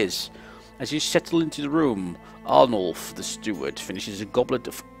all ears. As you settle into the room, Arnulf, the steward, finishes a goblet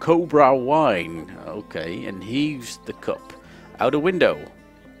of cobra wine, okay, and heaves the cup out a window.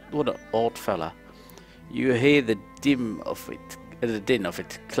 What an odd fella. You hear the din of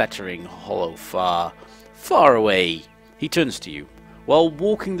it clattering hollow far, far away. He turns to you. While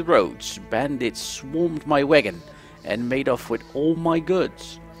walking the roads, bandits swarmed my wagon and made off with all my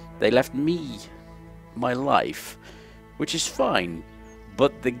goods. They left me my life, which is fine,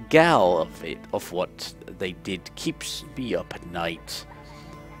 but the gall of what they did keeps me up at night.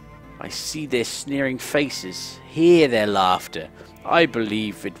 I see their sneering faces, hear their laughter. I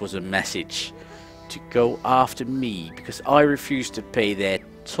believe it was a message to go after me because I refused to pay their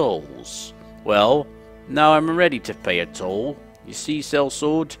tolls. Well, now I'm ready to pay a toll. You see,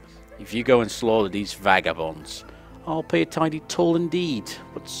 sellsword, if you go and slaughter these vagabonds, I'll pay a tidy toll indeed.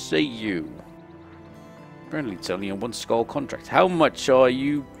 What say you? Apparently it's only a 1 skull contract. How much are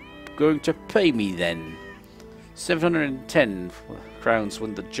you going to pay me then? 710 crowns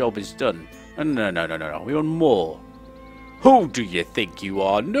when the job is done. No. We want more. Who do you think you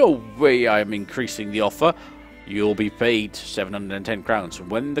are? No way I am increasing the offer. You'll be paid 710 crowns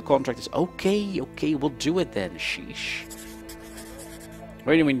when the contract is... Okay, we'll do it then. Sheesh.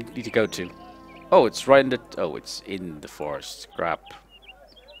 Where do we need to go to? Oh, it's right in the... Oh, it's in the forest. Crap.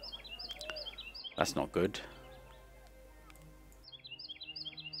 That's not good.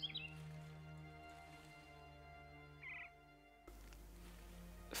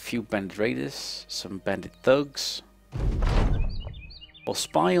 A few bandit raiders, some bandit thugs. While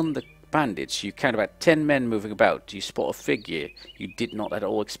spy on the bandits, you count about 10 men moving about. You spot a figure you did not at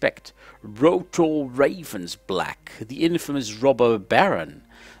all expect. Rotor Ravensblack, the infamous robber baron.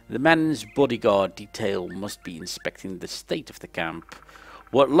 The man's bodyguard detail must be inspecting the state of the camp.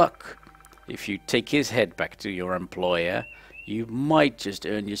 What luck! If you take his head back to your employer, you might just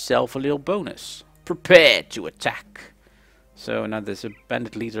earn yourself a little bonus. Prepare to attack. So now there's a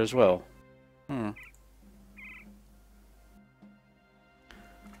bandit leader as well. Well,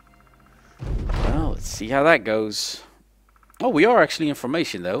 let's see how that goes. Oh, we are actually in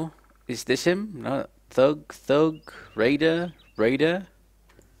formation though. Is this him? No, thug, raider. We got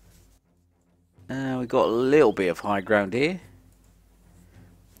a little bit of high ground here,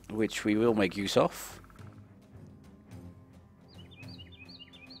 which we will make use of.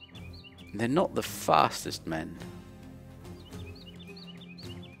 They're not the fastest men.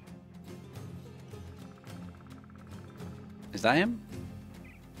 Is that him?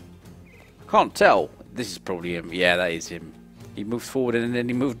 Can't tell. This is probably him. Yeah, that is him. He moved forward and then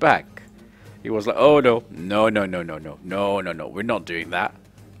he moved back. He was like, oh no. No. We're not doing that.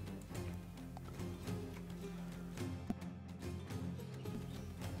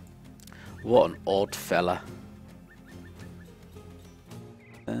 What an odd fella.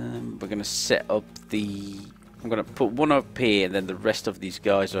 We're going to set up the... I'm going to put one up here and then the rest of these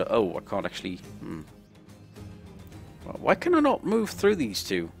guys are... Oh, I can't actually... Why can I not move through these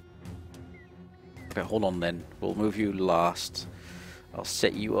two? Okay, hold on then. We'll move you last. I'll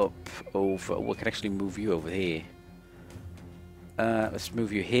set you up over... We can actually move you over here. Let's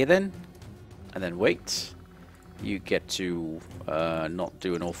move you here then. And then wait. You get to not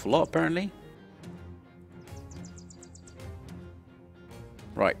do an awful lot apparently.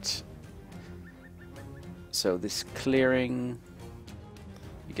 Right. So this clearing,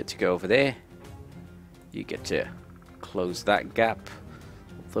 you get to go over there. You get to close that gap.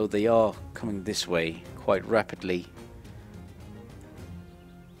 Although they are coming this way quite rapidly.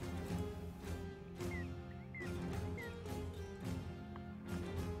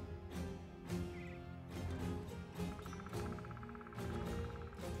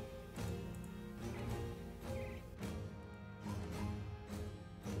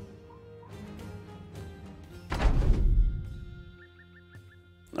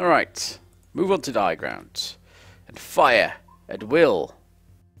 Alright, move on to the high ground. And fire at will.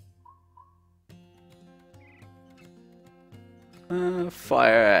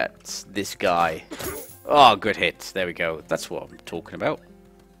 Fire at this guy. Oh, good hit. There we go. That's what I'm talking about.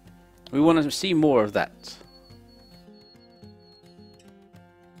 We want to see more of that.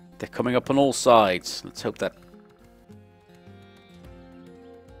 They're coming up on all sides. Let's hope that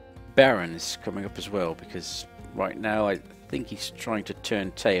Baron is coming up as well, because right now I think he's trying to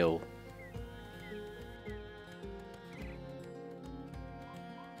turn tail.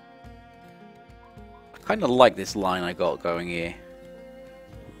 I kind of like this line I got going here.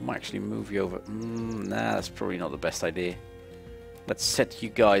 I might actually move you over. Nah, that's probably not the best idea. Let's set you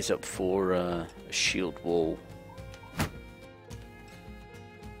guys up for a shield wall.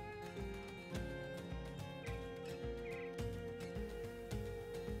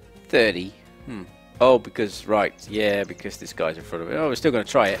 $30. Oh, because, right, yeah, because this guy's in front of it. Oh, we're still going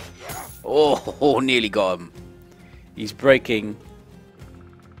to try it. Oh, nearly got him. He's breaking.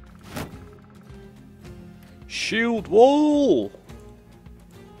 Shield wall!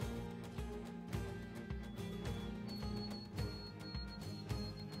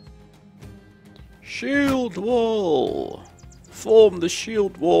 Shield wall! Form the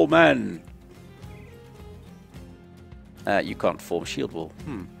shield wall, man! You can't form shield wall.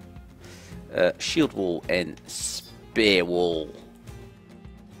 Shield wall and spear wall.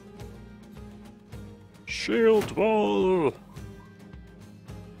 Shield wall!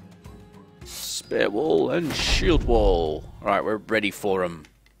 Spear wall and shield wall. Alright, we're ready for him.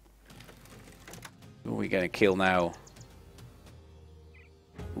 Who are we going to kill now?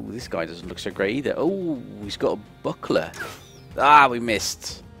 Ooh, this guy doesn't look so great either. Oh, he's got a buckler. Ah, we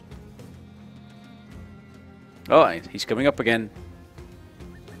missed. Alright, he's coming up again.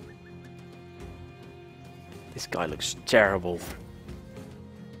 This guy looks terrible.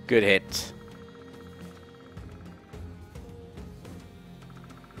 Good hit.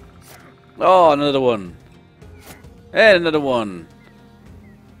 Oh, another one. And another one.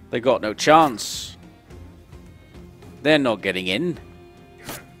 They got no chance. They're not getting in.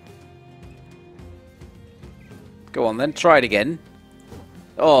 Go on then, try it again.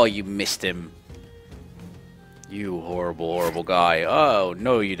 Oh, you missed him. You horrible, horrible guy. Oh,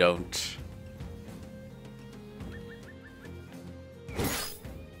 no you don't.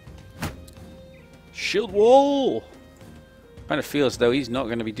 Shield wall! Kind of feels as though he's not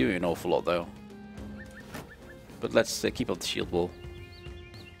going to be doing an awful lot though. But let's keep up the shield wall.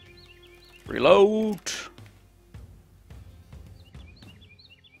 Reload!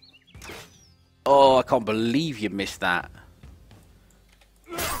 Oh, I can't believe you missed that.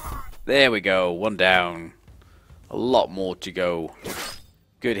 There we go, one down. A lot more to go.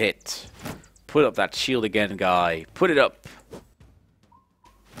 Good hit. Put up that shield again, guy. Put it up.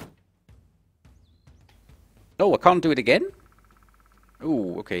 Oh, I can't do it again?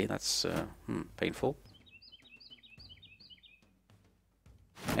 Oh, okay, that's painful.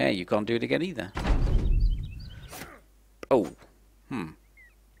 Yeah, you can't do it again either. Oh,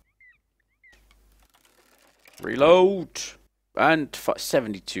 Reload. And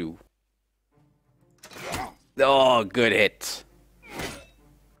 72. Oh, good hit.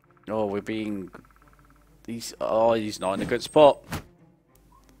 Oh, we're being... he's not in a good spot.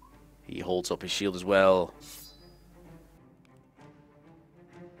 He holds up his shield as well.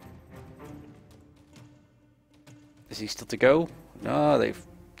 Is he still to go? No, they're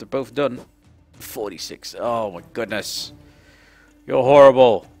both done. 46. Oh my goodness. You're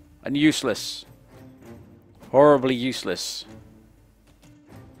horrible and useless. Horribly useless.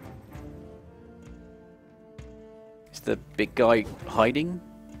 Is the big guy hiding?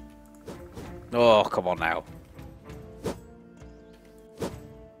 Oh, come on now.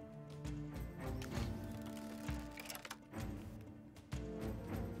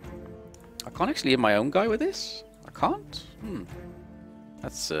 I can't actually hit my own guy with this? I can't?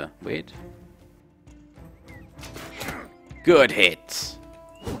 That's weird. Good hit.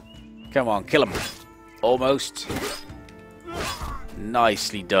 Come on, kill him. Almost.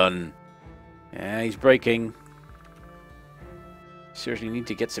 Nicely done. Yeah, he's breaking. Seriously need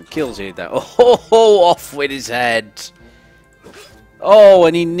to get some kills here though. Oh, off with his head. Oh,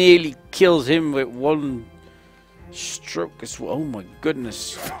 and he nearly kills him with one stroke as well. Oh my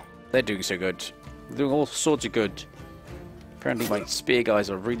goodness. They're doing so good. They're doing all sorts of good. Apparently my spear guys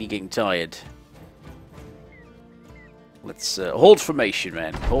are really getting tired. Let's hold formation,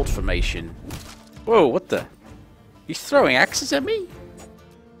 man. Hold formation. Whoa, what the? He's throwing axes at me?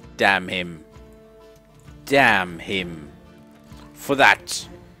 Damn him. Damn him. For that,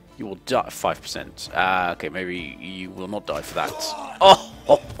 you will die. 5%. Okay, maybe you will not die for that.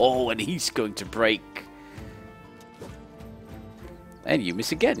 Oh, and he's going to break. And you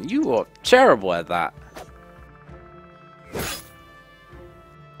miss again. You are terrible at that.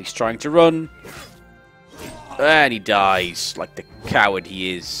 He's trying to run. And he dies like the coward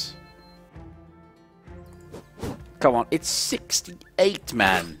he is. Come on, it's 68,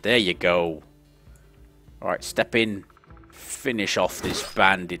 man. There you go. Alright, step in. Finish off this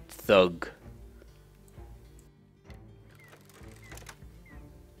bandit thug.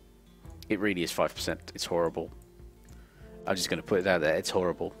 It really is 5%. It's horrible. I'm just going to put it out there. It's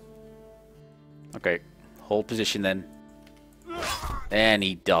horrible. Okay, hold position then. And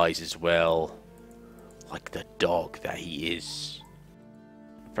he dies as well. Like the dog that he is.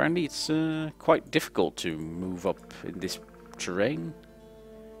 Apparently it's quite difficult to move up in this terrain.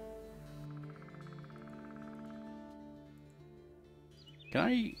 Can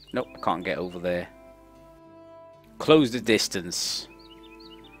I? Nope, I can't get over there. Close the distance.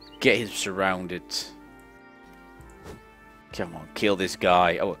 Get him surrounded. Come on, kill this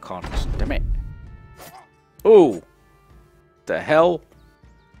guy. Oh, I can't. Damn it. Oh! The hell?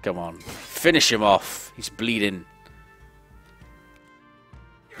 Come on. Finish him off. He's bleeding.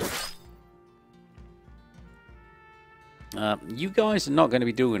 You guys are not going to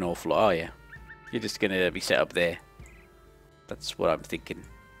be doing an awful lot, are you? You're just going to be set up there. That's what I'm thinking.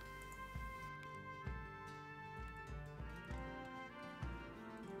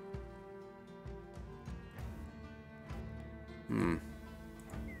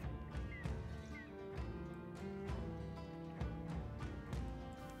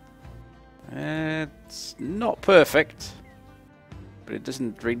 It's not perfect, but it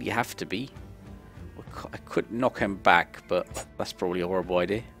doesn't really have to be. I could knock him back, but that's probably a horrible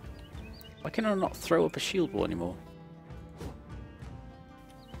idea. Why can I not throw up a shield wall anymore?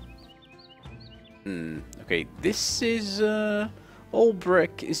 Okay, this is... Old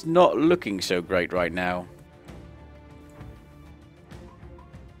Brick is not looking so great right now.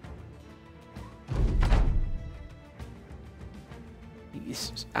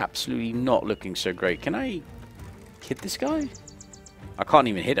 He's absolutely not looking so great. Can I hit this guy? I can't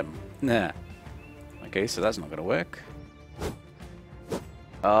even hit him. Nah. Okay, so that's not going to work.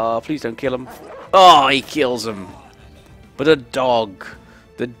 Please don't kill him. Oh, he kills him. But the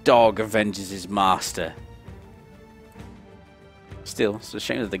dog avenges his master. Still, it's a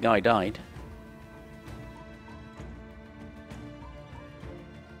shame that the guy died.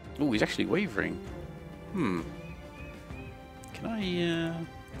 Oh, he's actually wavering. Can I,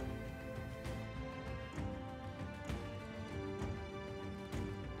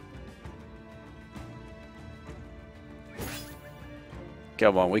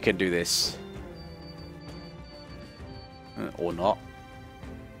 Come on, we can do this. Or not.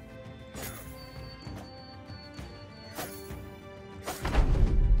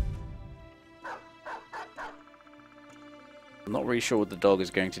 I'm not really sure what the dog is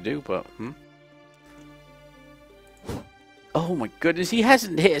going to do, but... Oh my goodness, he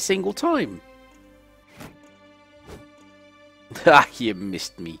hasn't hit a single time! Ha, you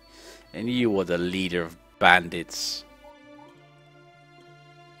missed me. And you are the leader of bandits.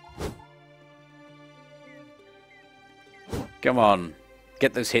 Come on,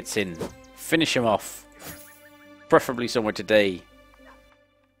 get those hits in. Finish him off. Preferably somewhere today.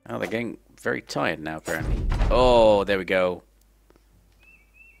 Oh, they're getting very tired now, apparently. Oh, there we go.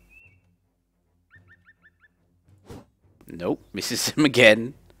 Nope, misses him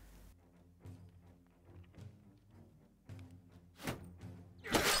again.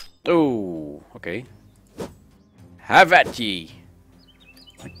 Oh, okay. Have at ye.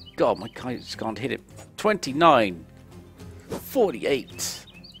 My God, my guy just can't hit it. 29. 48.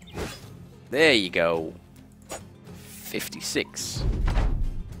 There you go. 56.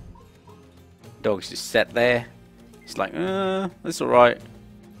 Dog's just sat there. It's like, that's alright.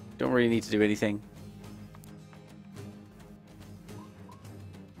 Don't really need to do anything.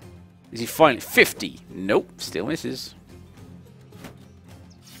 Is he finally 50? Nope, still misses.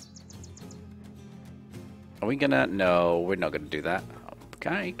 Are we gonna? No, we're not gonna do that.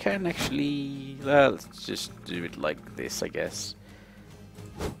 I can actually. Let's just do it like this, I guess.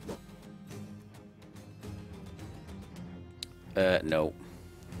 No.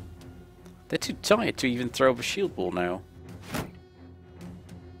 They're too tired to even throw up a shield ball now.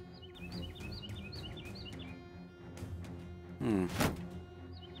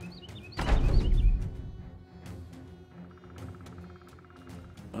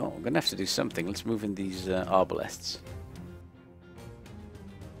 Well, we're gonna have to do something. Let's move in these arbalests.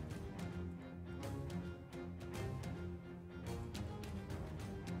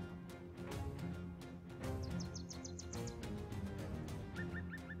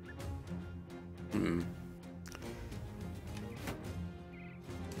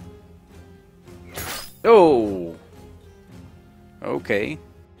 Oh! Okay.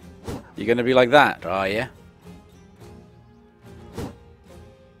 You're gonna be like that, are you?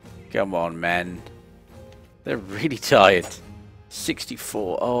 Come on, man. They're really tired.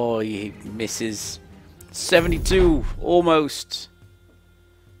 64. Oh, he misses. 72. Almost.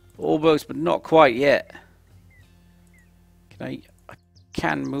 Almost, but not quite yet. I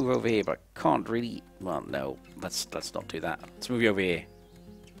can move over here, but I can't really... Well, no. Let's not do that. Let's move you over here.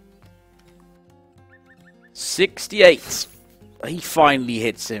 68. He finally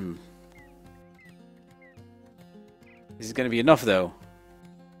hits him. This is going to be enough, though.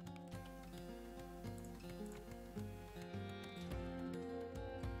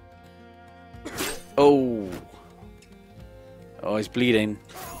 Oh. Oh, he's bleeding.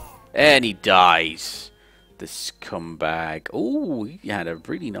 And he dies. The scumbag. Oh, he had a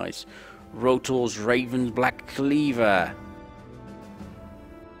really nice Rotor's Raven's Black Cleaver.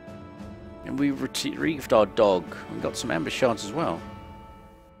 And we retrieved our dog. We got some amber shards as well.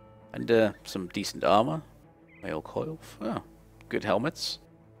 And some decent armor. Mail coil. Oh, good helmets.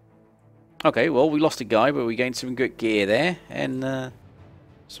 Okay, well, we lost a guy, but we gained some good gear there. And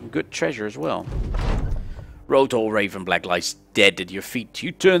some good treasure as well. Rotor Ravenblack lies dead at your feet.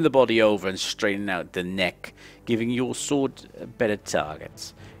 You turn the body over and straighten out the neck, giving your sword a better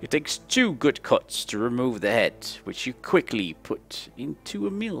target. It takes 2 good cuts to remove the head, which you quickly put into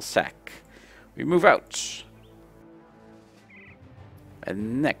a meal sack. We move out.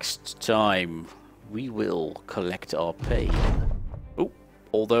 And next time, we will collect our pay. Oh,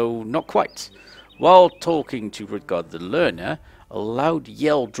 although not quite. While talking to Rutgard the Learner, a loud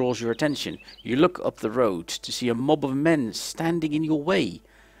yell draws your attention. You look up the road to see a mob of men standing in your way.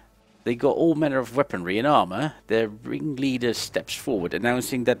 They got all manner of weaponry and armor. Their ringleader steps forward,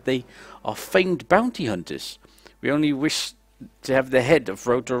 announcing that they are famed bounty hunters. We only wish to have the head of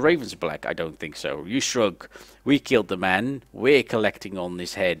Rotor Ravensblack. I don't think so. You shrug. We killed the man. We're collecting on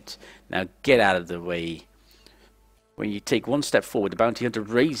his head. Now get out of the way. When you take one step forward, the bounty hunter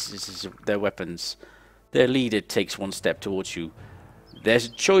raises their weapons. Their leader takes one step towards you. There's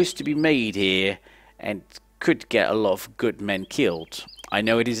a choice to be made here, and could get a lot of good men killed. I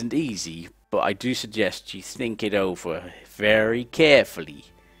know it isn't easy, but I do suggest you think it over very carefully.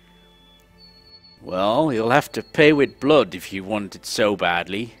 Well, you'll have to pay with blood if you want it so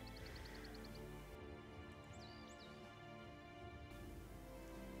badly.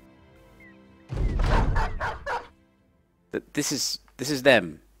 This is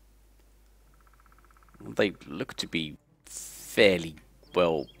them. They look to be fairly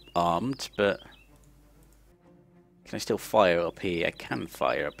well armed, but can I still fire up here? I can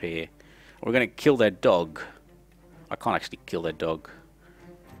fire up here. We're gonna kill their dog. I can't actually kill their dog.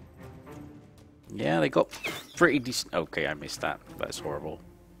 Yeah, they got pretty decent. Okay, I missed that. That's horrible.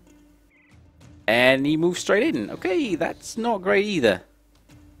 And he moves straight in. Okay, that's not great either.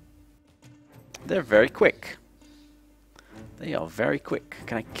 They're very quick. They are very quick.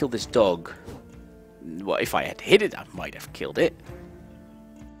 Can I kill this dog? Well, if I had hit it, I might have killed it.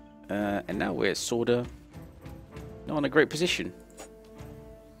 And now we're sorta not in a great position.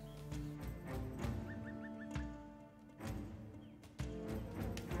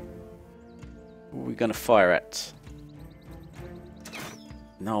 What are we gonna fire at?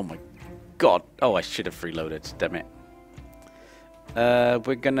 No, my God. Oh, I should have reloaded. Damn it.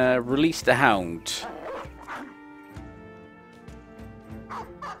 We're gonna release the hound.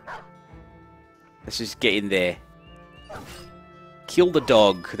 Let's just get in there. Kill the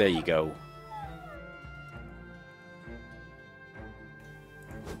dog. There you go.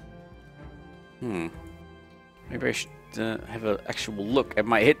 Maybe I should have an actual look at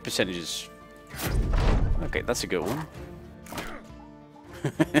my hit percentages. Okay, that's a good one.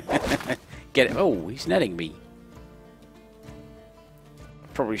 Get it. Oh, he's netting me.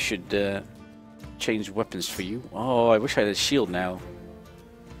 Probably should change weapons for you. Oh, I wish I had a shield now.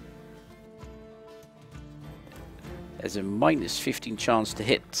 There's a minus 15 chance to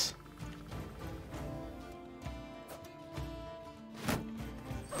hit.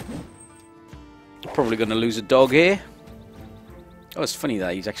 Probably going to lose a dog here. Oh, it's funny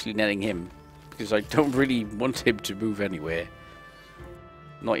that he's actually netting him, because I don't really want him to move anywhere.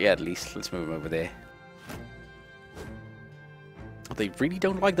 Not yet, at least. Let's move him over there. They really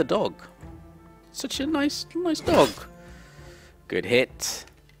don't like the dog. Such a nice dog. Good hit.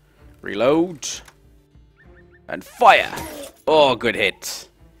 Reload. And fire! Oh, good hit.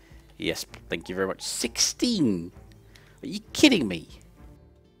 Yes, thank you very much. 16! Are you kidding me?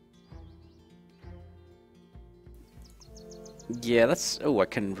 Yeah, that's... Oh, I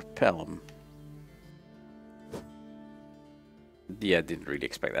can repel him. Yeah, I didn't really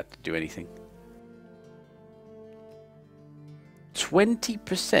expect that to do anything.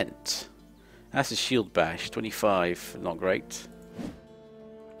 20%. That's a shield bash. 25. Not great.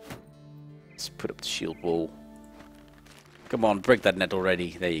 Let's put up the shield wall. Come on, break that net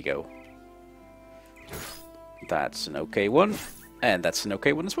already. There you go. That's an okay one. And that's an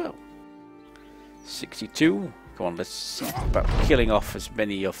okay one as well. 62. Come on, let's see about killing off as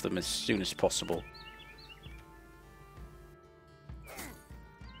many of them as soon as possible.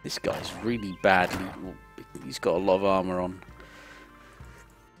 This guy's really bad. He's got a lot of armor on.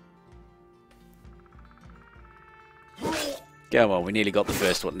 Come on, we nearly got the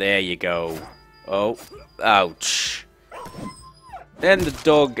first one. There you go. Oh, ouch. Then the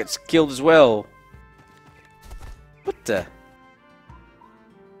dog gets killed as well. What the?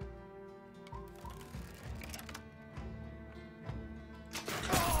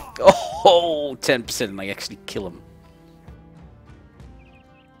 Oh, 10% and I actually kill him.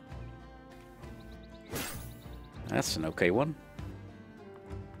 That's an okay one.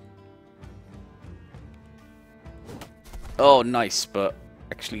 Oh, nice, but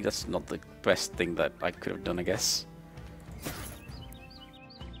actually that's not the best thing that I could have done, I guess.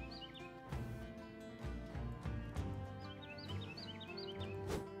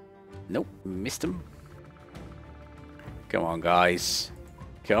 Nope, missed him. Come on, guys.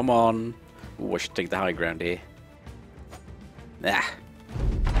 Come on. Ooh, I should take the high ground here. Ah.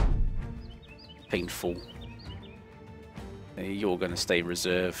 Painful. You're going to stay in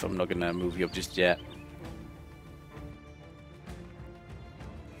reserve. I'm not going to move you up just yet.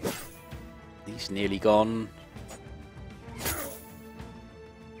 He's nearly gone.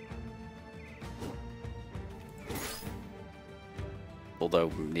 Although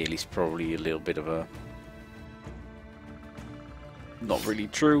nearly's probably a little bit of a... not really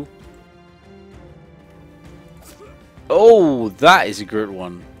true. Oh, that is a good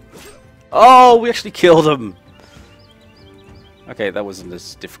one. Oh, we actually killed him. Okay, that wasn't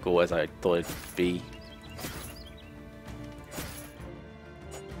as difficult as I thought it would be.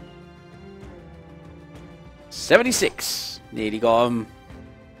 $76. Nearly got him.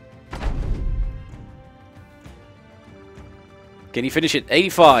 Can he finish it?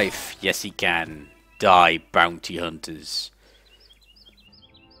 85. Yes, he can. Die, bounty hunters.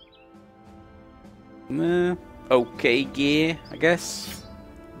 Okay gear, I guess.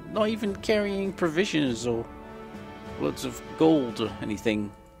 Not even carrying provisions or loads of gold or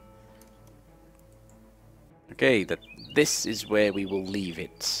anything. Okay, this is where we will leave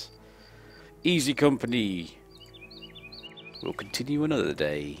it. Easy company. We'll continue another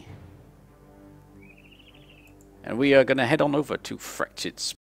day. And we are going to head on over to Fractured